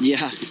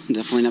 Yeah,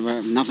 definitely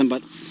never, nothing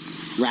but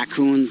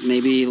raccoons,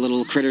 maybe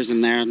little critters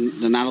in there.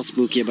 And that'll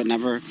spook you, but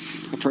never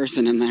a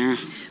person in there.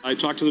 I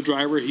talked to the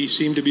driver. He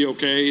seemed to be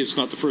okay. It's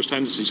not the first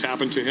time this has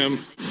happened to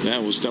him.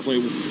 That was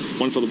definitely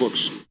one for the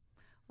books.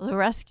 Well, the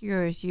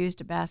rescuers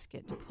used a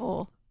basket to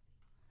pull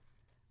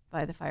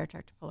by the fire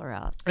truck to pull her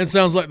out. It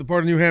sounds like the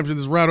part of New Hampshire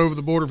that's right over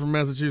the border from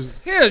Massachusetts.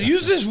 Here,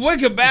 use this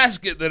wicker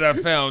basket that I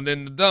found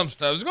in the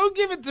dumpster. I was going to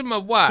give it to my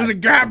wife. To the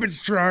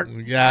garbage truck.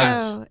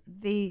 So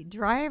the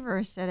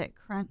driver said it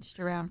crunched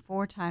around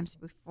 4 times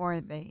before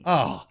they...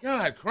 Oh,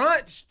 God,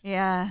 crunched?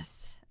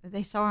 Yes.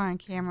 They saw her on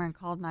camera and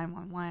called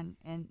 911.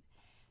 And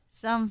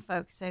some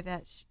folks say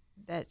that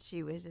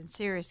she was in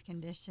serious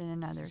condition,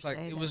 and others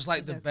say it was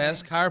like the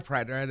best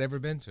chiropractor I'd ever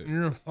been to.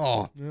 Yeah.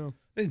 Oh, yeah.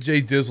 Didn't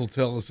Jay Dizzle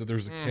tell us that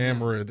there's a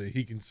camera that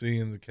he can see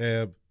in the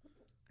cab?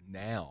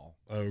 Now.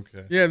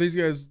 Okay. Yeah, these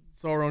guys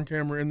saw her on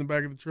camera in the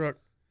back of the truck.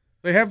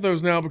 They have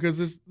those now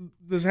because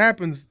this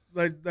happens.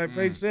 Like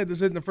Paige said, this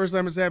isn't the first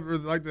time it's happened. Or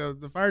like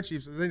the fire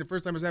chief said, this ain't the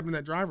first time it's happened to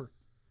that driver.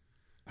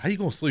 How you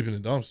gonna sleep in a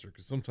dumpster?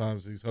 Because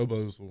sometimes these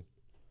hobos will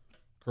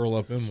curl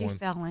up in one. She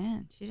fell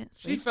in. She didn't.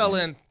 She fell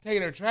in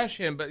taking her trash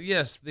in, but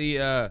yes,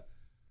 the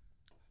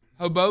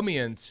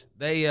Hobomians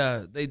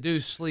they do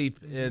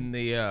sleep in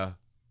the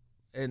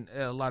in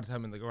a lot of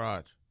time in the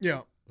garage.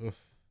 Yeah.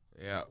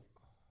 Yeah.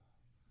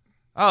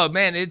 Oh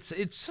man, it's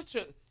such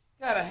a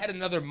God. I had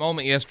another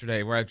moment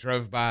yesterday where I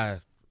drove by a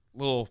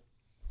little,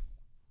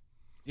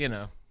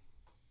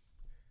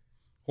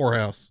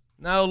 whorehouse.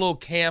 No, a little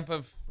camp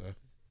of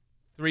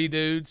 3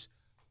 dudes.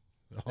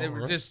 They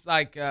were right. just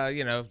like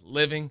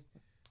living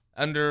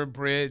under a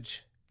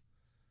bridge.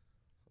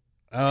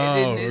 Oh,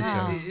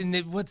 And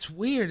what's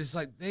weird is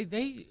like they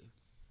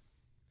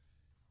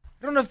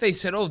I don't know if they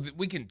said, oh,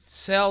 we can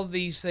sell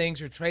these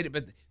things or trade it,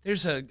 but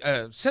there's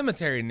a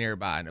cemetery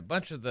nearby, and a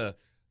bunch of the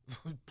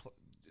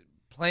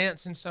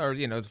plants and stuff, or,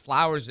 the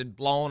flowers had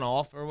blown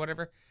off or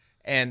whatever,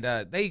 and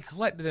they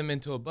collected them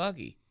into a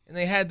buggy, and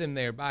they had them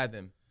there by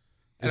them.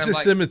 And Is I'm this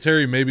like,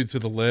 cemetery maybe to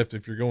the left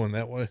if you're going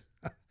that way?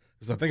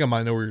 Because I think I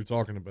might know where you're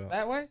talking about.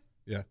 that way?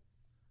 Yeah.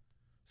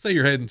 Say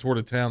you're heading toward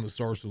a town that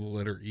starts with the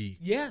letter E.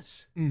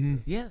 Yes. Mm-hmm.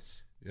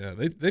 Yes. Yeah,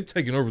 they've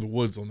taken over the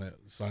woods on that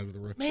side of the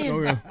road.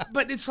 Man,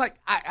 but it's like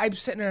I'm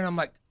sitting there and I'm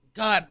like,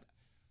 God,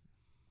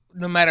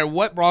 no matter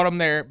what brought them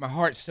there, my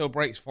heart still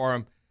breaks for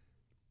them.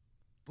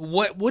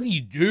 But what do you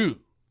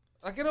do?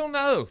 Like, I don't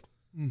know.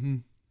 Mm-hmm.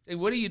 Hey,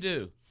 what do you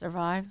do?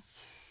 Survive.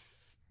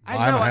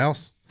 Buy a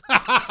house?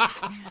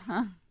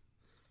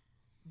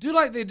 Do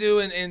like they do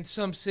in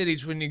some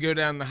cities when you go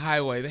down the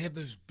highway. They have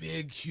those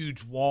big,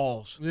 huge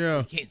walls. Yeah.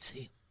 You can't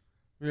see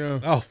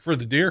them. Yeah. Oh, for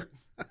the deer?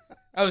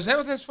 Oh, is that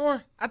what that's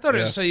for? I thought it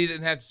was Yeah. so you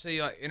didn't have to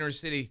see like inner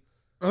city.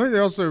 I think they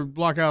also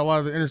block out a lot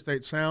of the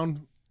interstate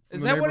sound.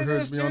 Is from that the what it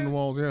neighborhoods is, beyond too? the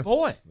walls? Yeah.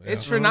 Boy,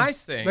 it's for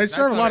nice things. They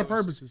serve a I lot thought of it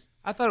was- purposes.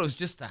 I thought it was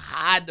just to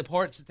hide the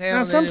parts of town.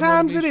 Now, they didn't want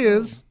sometimes to it be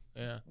is.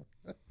 shown.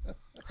 Yeah.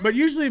 But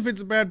usually, if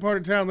it's a bad part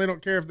of town, they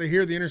don't care if they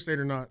hear the interstate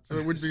or not. So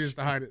it would be just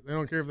to hide it. They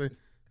don't care if they.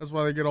 That's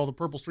why they get all the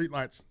purple street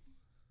lights.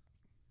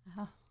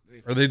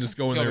 Or they just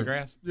go in Kill there. the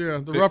grass. Yeah,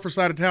 the rougher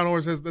side of town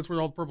always has. That's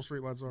where all the purple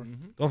street lights are.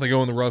 Don't they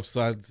go in the rough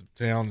sides of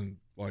town and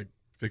like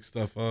fix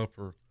stuff up?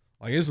 Or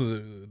like is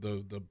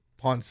the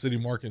Pond City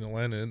Market in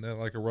Atlanta, isn't that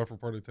like a rougher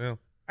part of town?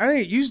 I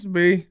think it used to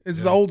be.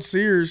 It's the old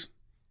Sears.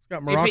 It's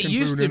got Moroccan If it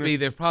used food to in be, it.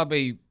 they've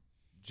probably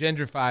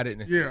gentrified it,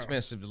 and it's Yeah.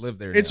 expensive to live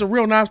there. It's now. a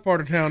real nice part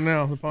of town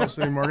now, the Pond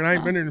City Market. I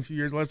ain't been there in a few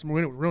years. Last time we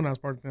went, it was a real nice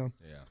part of town.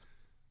 Yeah.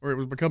 Or it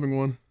was becoming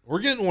one. We're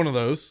getting one of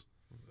those.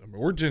 I mean,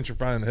 we're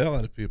gentrifying the hell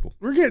out of people.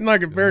 We're getting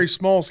like a very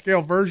small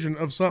scale version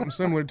of something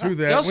similar to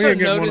that. You also We ain't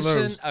getting one of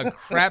noticing those. a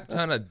crap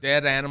ton of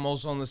dead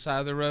animals on the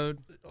side of the road?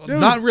 Dude.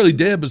 Not really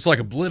dead, but it's like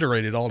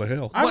obliterated all to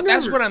hell. Well,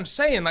 that's what I'm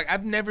saying. Like,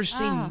 I've never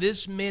seen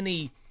this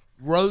many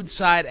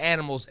roadside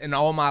animals in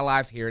all my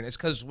life here, and it's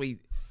because we're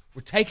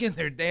taking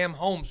their damn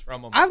homes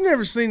from them. I've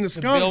never seen the to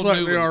skunks build like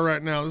new they are ones.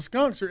 right now. The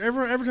skunks are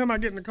every time I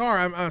get in the car,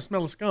 I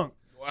smell a skunk.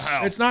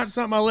 Wow. It's not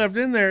something I left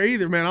in there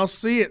either, man. I'll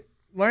see it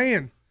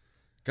laying.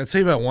 Can I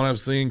tell you about one I've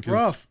seen? 'Cause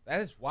Rough. That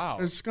is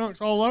wild. There's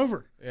skunks all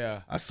over.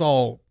 Yeah. I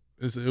saw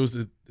it's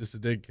a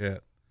dead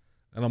cat,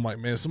 and I'm like,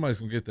 man, somebody's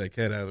gonna get that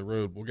cat out of the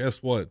road. Well,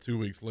 guess what? 2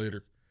 weeks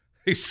later,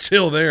 he's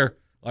still there.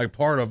 Like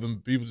part of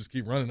him, people just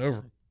keep running over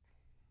him.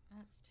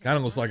 Kind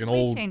of looks like an Let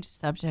me old change the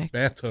subject.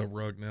 bathtub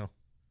rug now.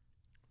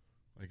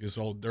 Like it's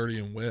all dirty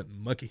and wet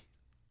and mucky.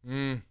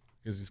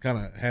 Because he's kind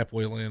of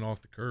halfway laying off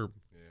the curb.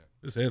 Yeah,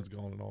 his head's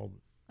gone and all.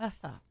 But Let's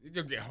stop. You're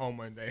going to get home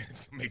one day, and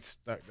it's going to be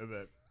stuck to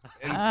the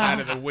inside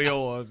of the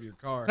wheel of your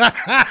car. All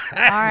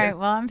right.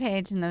 Well, I'm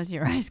Paige, and those are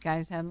your Ice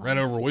Guys headlines. ran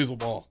over a weasel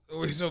ball.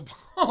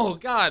 Oh,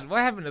 God.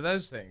 What happened to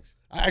those things?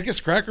 I guess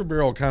Cracker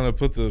Barrel kind of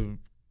put the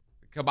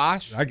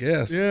kibosh. I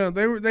guess. Yeah,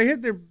 they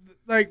hit their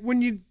like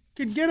when you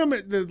could get them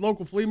at the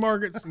local flea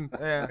markets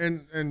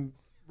and and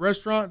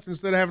restaurants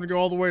instead of having to go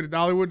all the way to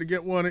Dollywood to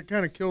get one. It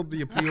kind of killed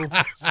the appeal.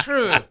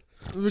 True.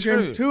 It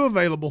became too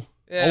available.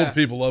 Yeah. Old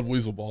people love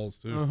weasel balls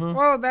too.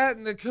 Well, that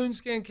and the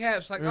coonskin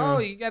caps. Like, oh,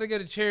 you got to go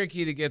to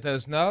Cherokee to get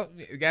those. No,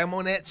 you got them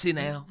on Etsy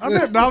now. I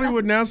bet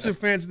Dollywood now so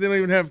fancy they don't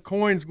even have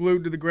coins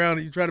glued to the ground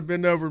that you try to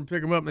bend over and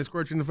pick them up and they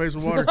squirt you in the face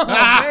with water. Oh,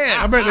 man.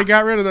 I bet they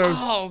got rid of those.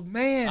 Oh,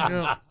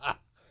 man.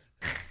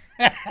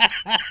 Yeah.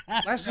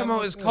 Last time it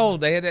was cold,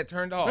 they had that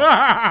turned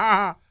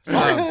off.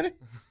 Sorry, honey.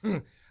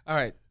 All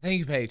right. Thank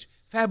you, Paige.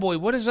 Fat Boy,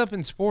 what is up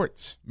in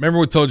sports? Remember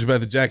we told you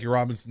about the Jackie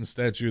Robinson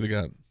statue that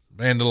got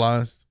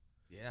vandalized?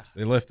 Yeah.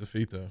 They left the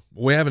feet though.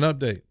 But we have an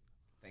update.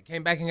 They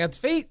came back and got the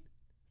feet.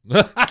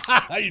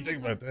 How you think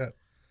about that?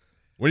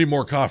 We need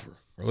more copper.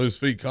 Or those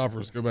feet copper.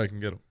 Let's go back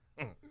and get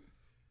them.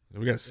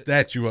 We got a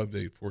statue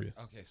update for you.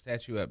 Okay,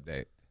 statue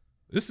update.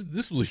 This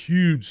was a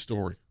huge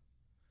story.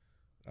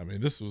 I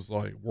mean, this was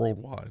like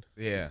worldwide.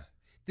 Yeah.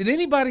 Did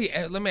anybody?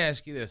 Let me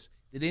ask you this: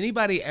 did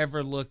anybody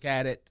ever look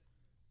at it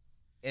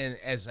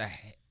as a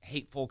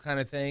hateful kind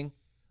of thing,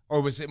 or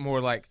was it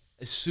more like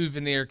a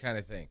souvenir kind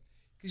of thing?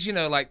 Because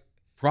like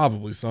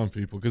Probably some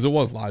people, because it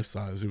was life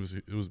size. It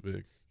was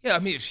big. yeah, I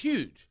mean it's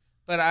huge,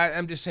 But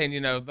I'm just saying,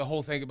 the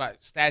whole thing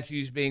about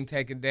statues being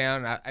taken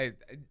down, it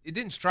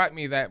didn't strike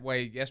me that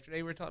way yesterday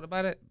we were talking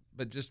about it,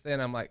 but just then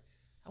I'm like,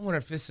 I wonder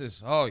if this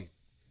is,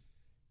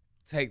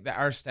 take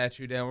our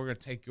statue down, we're going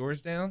to take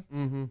yours down?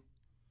 Mm-hmm.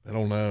 I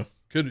don't know.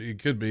 It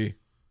could be.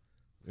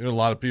 There are a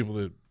lot of people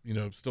that,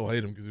 still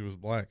hate him because he was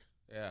black.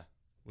 Yeah.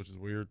 Which is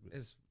weird.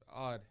 It's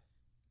odd.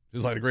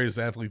 He's like the greatest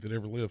athlete that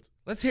ever lived.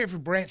 Let's hear it for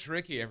Branch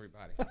Rickey,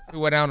 everybody, who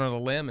went out on a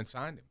limb and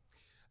signed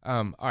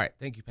him. All right.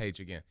 Thank you, Paige,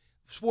 again.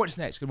 Sports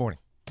next. Good morning.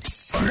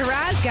 The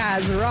Rise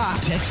Guys rock.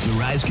 Text the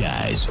Rise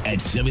Guys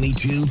at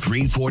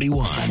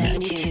 72341.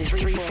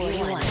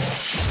 72341.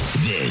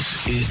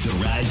 This is the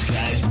Rise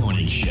Guys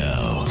Morning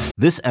Show.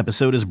 This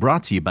episode is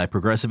brought to you by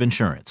Progressive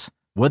Insurance.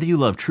 Whether you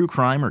love true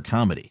crime or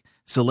comedy,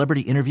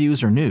 celebrity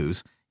interviews or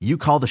news, you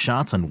call the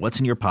shots on what's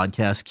in your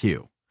podcast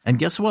queue. And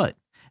guess what?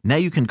 Now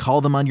you can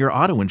call them on your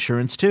auto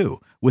insurance too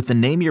with the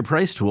Name Your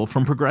Price tool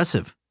from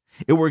Progressive.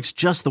 It works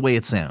just the way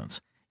it sounds.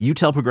 You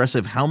tell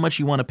Progressive how much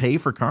you want to pay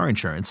for car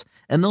insurance,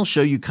 and they'll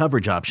show you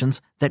coverage options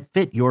that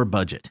fit your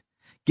budget.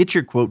 Get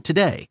your quote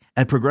today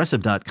at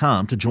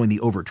Progressive.com to join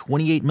the over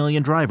 28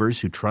 million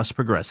drivers who trust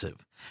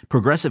Progressive.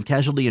 Progressive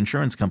Casualty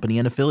Insurance Company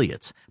and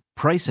Affiliates.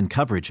 Price and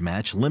coverage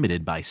match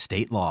limited by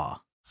state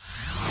law.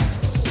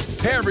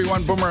 Hey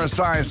everyone, Boomer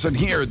Esiason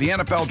here. The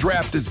NFL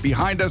Draft is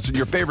behind us and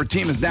your favorite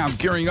team is now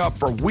gearing up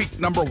for week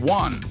number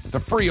 1. The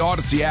free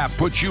Odyssey app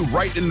puts you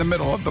right in the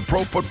middle of the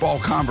pro football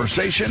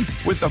conversation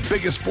with the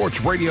biggest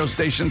sports radio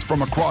stations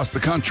from across the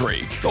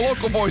country. The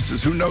local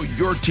voices who know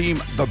your team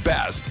the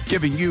best,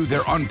 giving you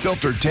their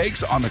unfiltered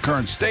takes on the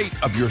current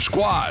state of your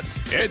squad.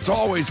 It's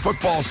always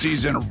football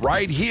season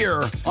right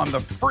here on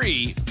the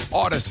free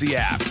Odyssey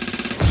app.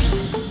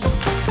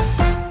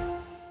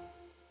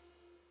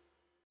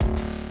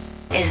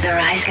 Is the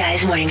Rise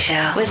Guys Morning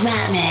Show with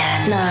Matt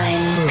Man,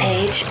 9,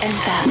 Paige, and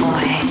Fat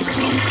Boy.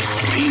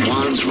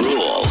 P1's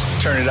Rule.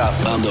 Turn it up.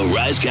 On the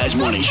Rise Guys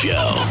Morning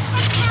Show.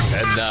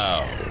 And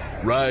now,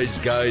 Rise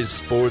Guys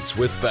Sports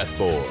with Fat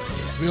Boy.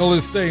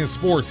 Let's stay in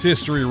sports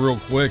history real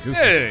quick.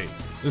 This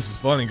is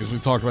funny because we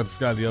talked about this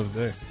guy the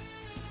other day.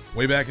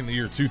 Way back in the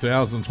year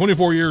 2000,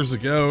 24 years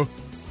ago,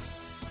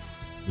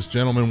 this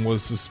gentleman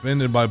was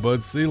suspended by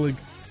Bud Selig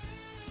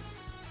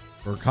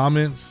for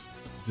comments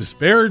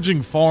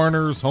disparaging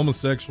foreigners,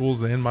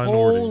 homosexuals, and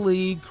minorities.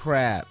 Holy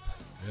crap.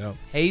 Yep.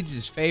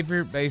 Paige's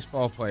favorite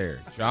baseball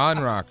player, John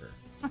Rocker.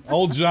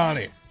 Old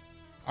Johnny.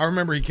 I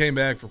remember he came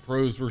back for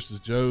Pros versus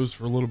Joes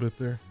for a little bit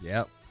there.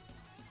 Yep.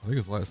 I think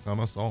it's the last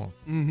time I saw him.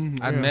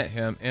 Mm-hmm, I met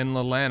him in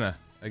Atlanta.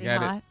 Is he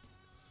hot?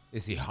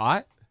 Is he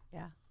hot?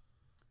 Yeah.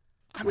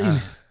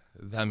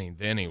 I mean,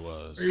 then he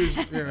was. He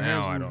was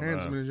Now I don't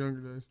handsome know. in his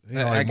younger days.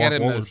 Yeah, I like got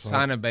Mark him to Wahlberg's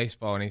sign a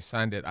baseball, and he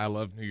signed it, I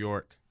Love New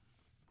York.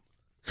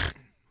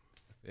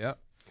 Yep.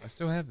 I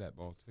still have that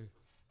ball, too.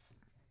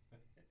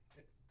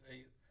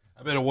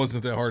 I bet it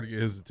wasn't that hard to get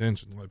his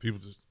attention. Like people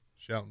just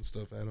shouting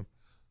stuff at him.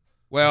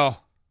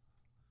 Well,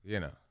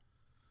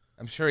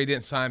 I'm sure he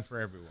didn't sign for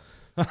everyone.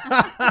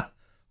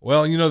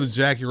 Well, the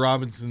Jackie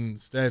Robinson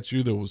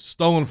statue that was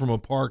stolen from a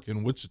park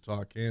in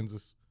Wichita,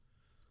 Kansas,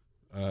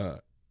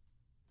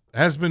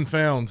 has been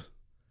found.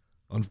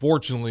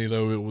 Unfortunately,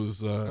 though, it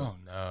was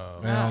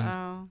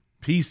found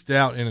pieced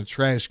out in a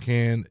trash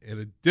can at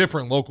a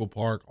different local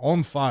park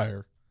on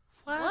fire.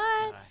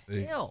 What?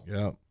 Hell?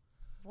 Yeah.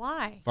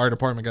 Why? Fire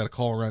department got a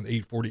call around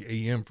 8:40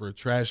 a.m. for a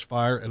trash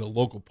fire at a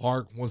local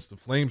park. Once the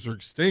flames were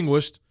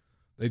extinguished,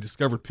 they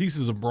discovered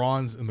pieces of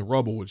bronze in the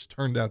rubble, which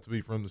turned out to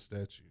be from the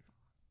statue.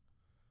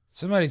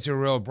 Somebody's a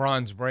real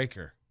bronze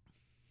breaker.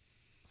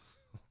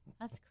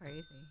 That's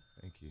crazy.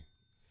 Thank you.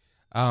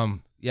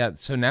 Yeah,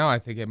 so now I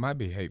think it might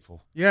be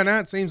hateful. Yeah, now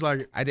it seems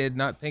like it. I did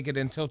not think it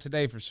until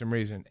today for some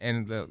reason.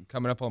 And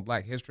coming up on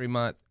Black History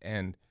Month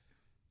and,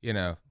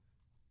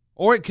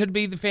 or it could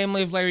be the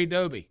family of Larry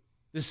Doby,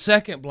 the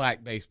second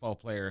black baseball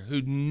player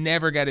who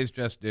never got his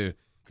just due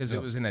because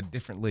it was in a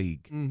different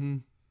league. Mm-hmm.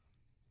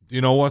 Do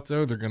you know what,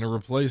 though? They're going to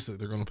replace it.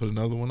 They're going to put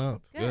another one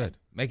up. Good.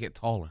 Make it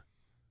taller.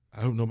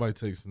 I hope nobody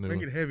takes the new Make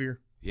one. it heavier.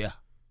 Yeah.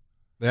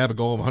 They have a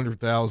goal of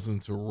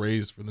 $100,000 to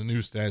raise for the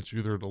new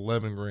statue. They're at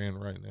 $11,000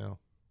 right now.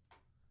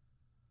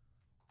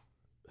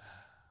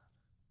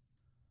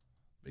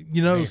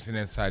 It's an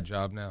inside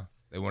job now.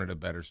 They wanted a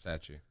better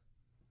statue.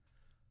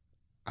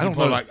 I don't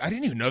know. I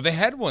didn't even know they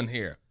had one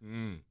here.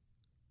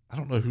 I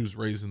don't know who's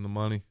raising the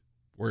money,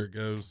 where it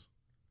goes.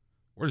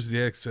 Where does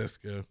the excess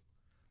go?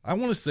 I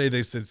want to say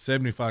they said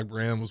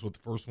 $75,000 was what the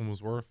first one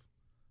was worth.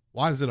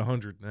 Why is it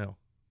 $100,000 now?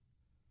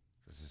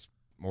 This is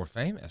more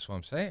famous. That's what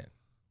I'm saying.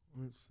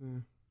 Let's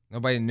see.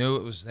 Nobody knew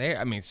it was there.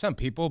 I mean, some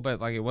people, but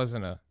it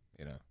wasn't the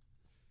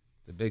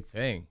big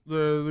thing.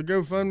 The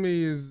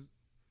GoFundMe is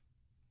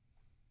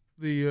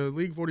the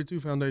League 42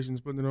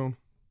 Foundation's putting it on.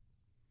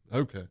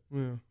 Okay.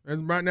 Yeah.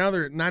 And right now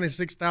they're at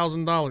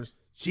 $96,000.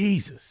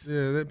 Jesus.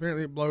 Yeah,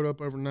 apparently it blowed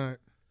up overnight.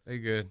 They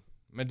good.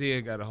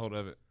 Medea got a hold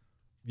of it.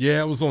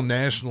 Yeah, it was on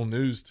national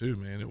news too,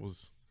 man. It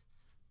was.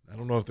 I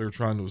don't know if they were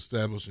trying to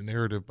establish a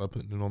narrative by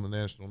putting it on the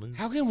national news.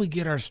 How can we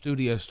get our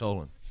studio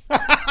stolen?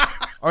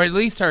 Or at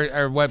least our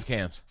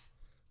webcams?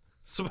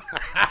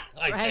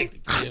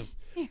 Take the Gibbs.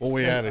 Well,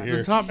 we out of here.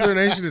 The top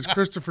donation is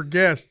Christopher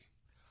Guest.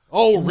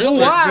 Oh,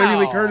 really? Wow.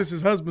 Jamie Lee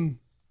Curtis's husband.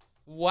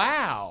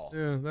 Wow.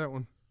 Yeah, that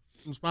one.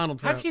 From Spinal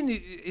Tap. How can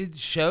it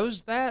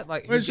shows that?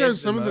 Like Well, it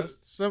shows some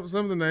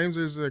of the names.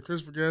 There's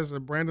Christopher Guest,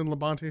 Brandon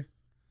Labonte.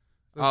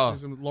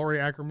 Laurie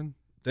Ackerman.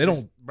 They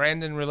don't.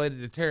 Brandon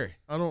related to Terry.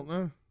 I don't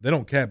know. They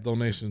don't cap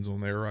donations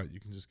on there, right? You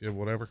can just give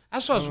whatever.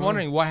 That's what I was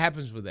wondering. What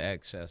happens with the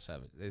excess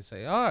of it? They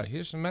say, "Oh,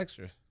 here's some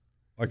extra."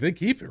 Like they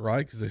keep it,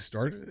 right? Because they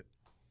started it.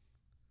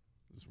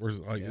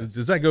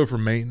 Does that go for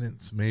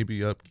maintenance?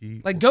 Maybe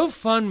upkeep. Like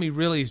GoFundMe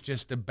really is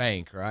just a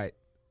bank, right?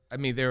 I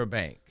mean, they're a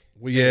bank.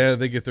 Well, yeah,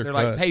 they get their. They're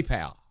cut. like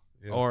PayPal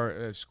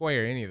or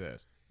Square, any of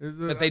those.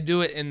 But they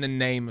do it in the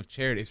name of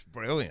charity. It's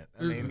brilliant.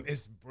 I mean,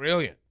 it's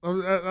brilliant.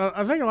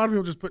 I think a lot of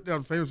people just put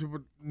down famous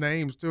people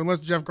names too, unless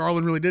Jeff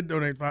Garland really did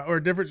donate or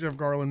a different Jeff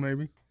Garland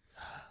maybe.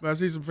 But I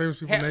see some famous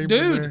people names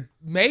in there.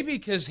 Maybe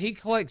because he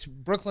collects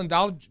Brooklyn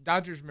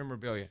Dodgers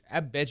memorabilia. I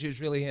bet you it's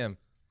really him.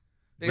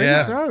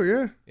 Yeah. So,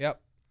 yeah.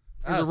 Yep.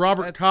 There's a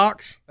Robert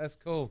Cox. That's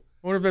cool.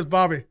 I wonder if that's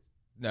Bobby.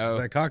 No. Is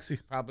that Coxie?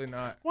 Probably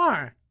not.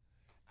 Why?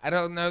 I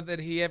don't know that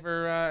he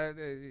ever.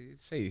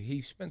 Let's see,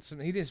 he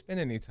didn't spend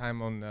any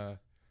time on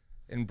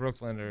in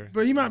Brooklyn or.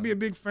 But he might be a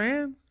big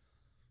fan.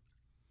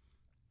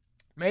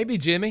 Maybe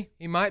Jimmy.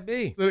 He might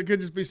be. That it could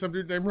just be some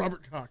dude named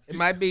Robert Cox. It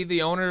might be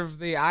the owner of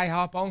the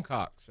IHOP on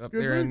Cox up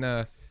there in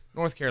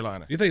North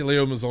Carolina. You think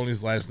Leo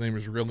Mazzoni's last name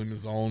is really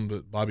Mazzone,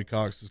 but Bobby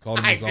Cox just called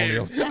him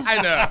Mazzone?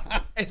 I know.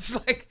 It's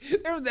like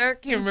I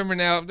can't remember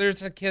now.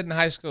 There's a kid in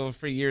high school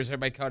for years.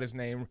 Everybody called his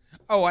name.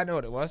 Oh, I know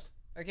what it was.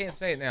 I can't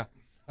say it now.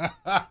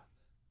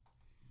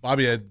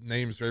 Bobby had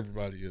names for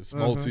everybody.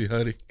 Smoltzy,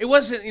 Huddy. It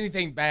wasn't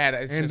anything bad.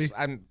 It's Andy. just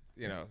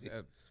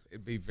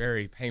it'd be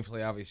very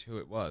painfully obvious who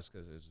it was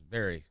because it's a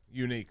very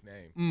unique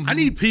name. Mm-hmm. I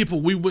need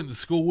people we went to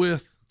school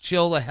with.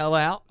 Chill the hell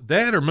out.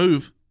 That or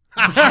move.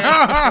 Or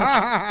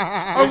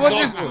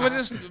we'll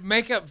just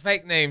make up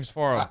fake names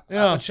for them.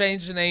 Yeah. We'll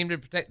change the name to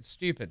protect the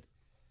stupid.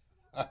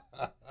 All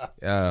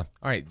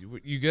right,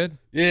 you good?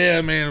 Yeah,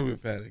 man,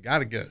 we've had it.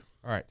 Gotta go.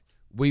 All right.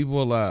 We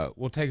will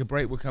we'll take a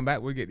break. We'll come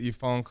back. We'll get you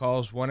phone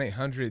calls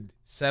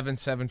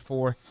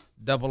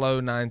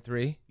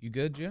 1-800-774-0093. You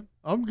good, Jim?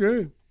 I'm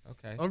good.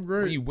 Okay. I'm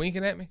great. Were you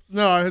winking at me?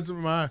 No, I hit something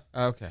in my eye.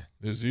 Okay.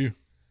 It was you.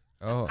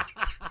 Oh.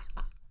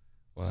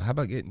 Well, how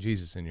about getting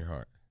Jesus in your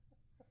heart?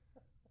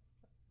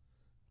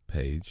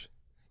 Paige.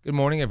 Good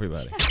morning,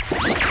 everybody.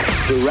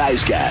 The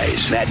Rise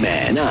Guys,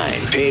 Batman,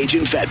 9, Paige,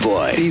 and Fat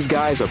Boy. These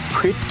guys are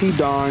pretty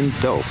darn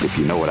dope, if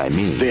you know what I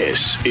mean.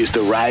 This is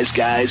the Rise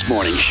Guys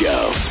Morning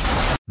Show.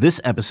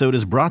 This episode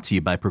is brought to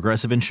you by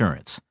Progressive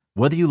Insurance.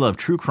 Whether you love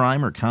true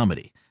crime or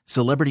comedy,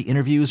 celebrity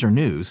interviews or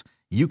news,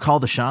 you call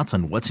the shots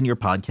on what's in your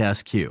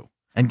podcast queue.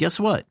 And guess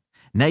what?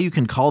 Now you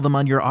can call them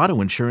on your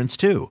auto insurance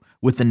too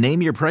with the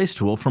Name Your Price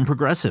tool from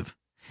Progressive.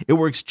 It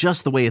works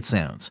just the way it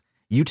sounds.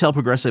 You tell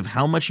Progressive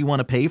how much you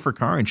want to pay for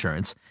car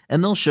insurance,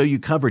 and they'll show you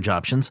coverage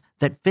options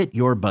that fit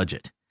your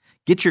budget.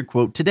 Get your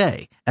quote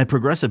today at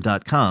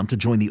Progressive.com to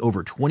join the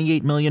over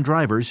 28 million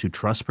drivers who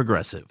trust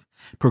Progressive.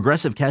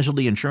 Progressive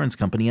Casualty Insurance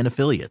Company and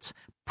Affiliates.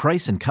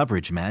 Price and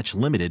coverage match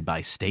limited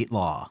by state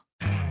law.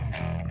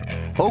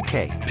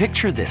 Okay,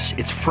 picture this.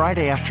 It's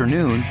Friday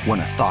afternoon when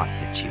a thought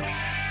hits you.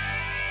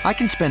 I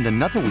can spend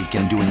another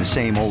weekend doing the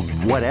same old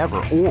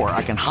whatever, or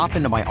I can hop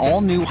into my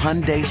all-new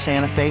Hyundai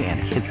Santa Fe and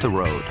hit the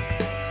road.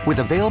 With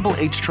available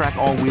H-Track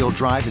all-wheel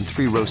drive and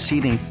 3-row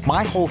seating,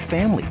 my whole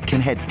family can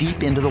head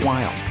deep into the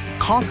wild.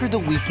 Conquer the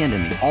weekend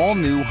in the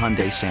all-new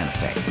Hyundai Santa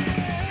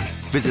Fe.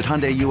 Visit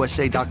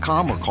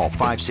HyundaiUSA.com or call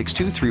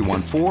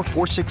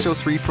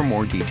 562-314-4603 for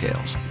more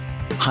details.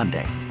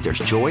 Hyundai, there's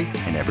joy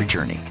in every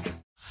journey.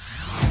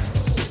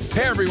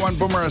 Hey everyone,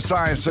 Boomer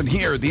Esiason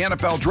here. The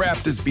NFL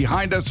Draft is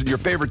behind us and your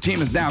favorite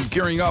team is now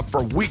gearing up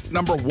for week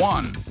number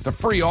 1. The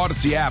free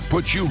Odyssey app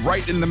puts you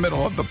right in the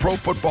middle of the pro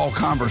football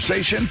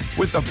conversation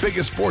with the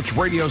biggest sports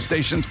radio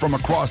stations from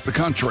across the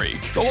country.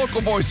 The local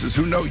voices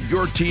who know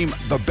your team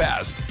the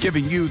best,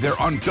 giving you their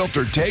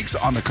unfiltered takes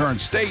on the current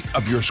state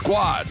of your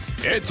squad.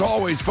 It's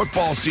always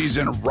football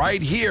season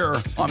right here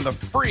on the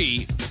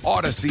free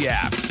Odyssey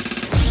app.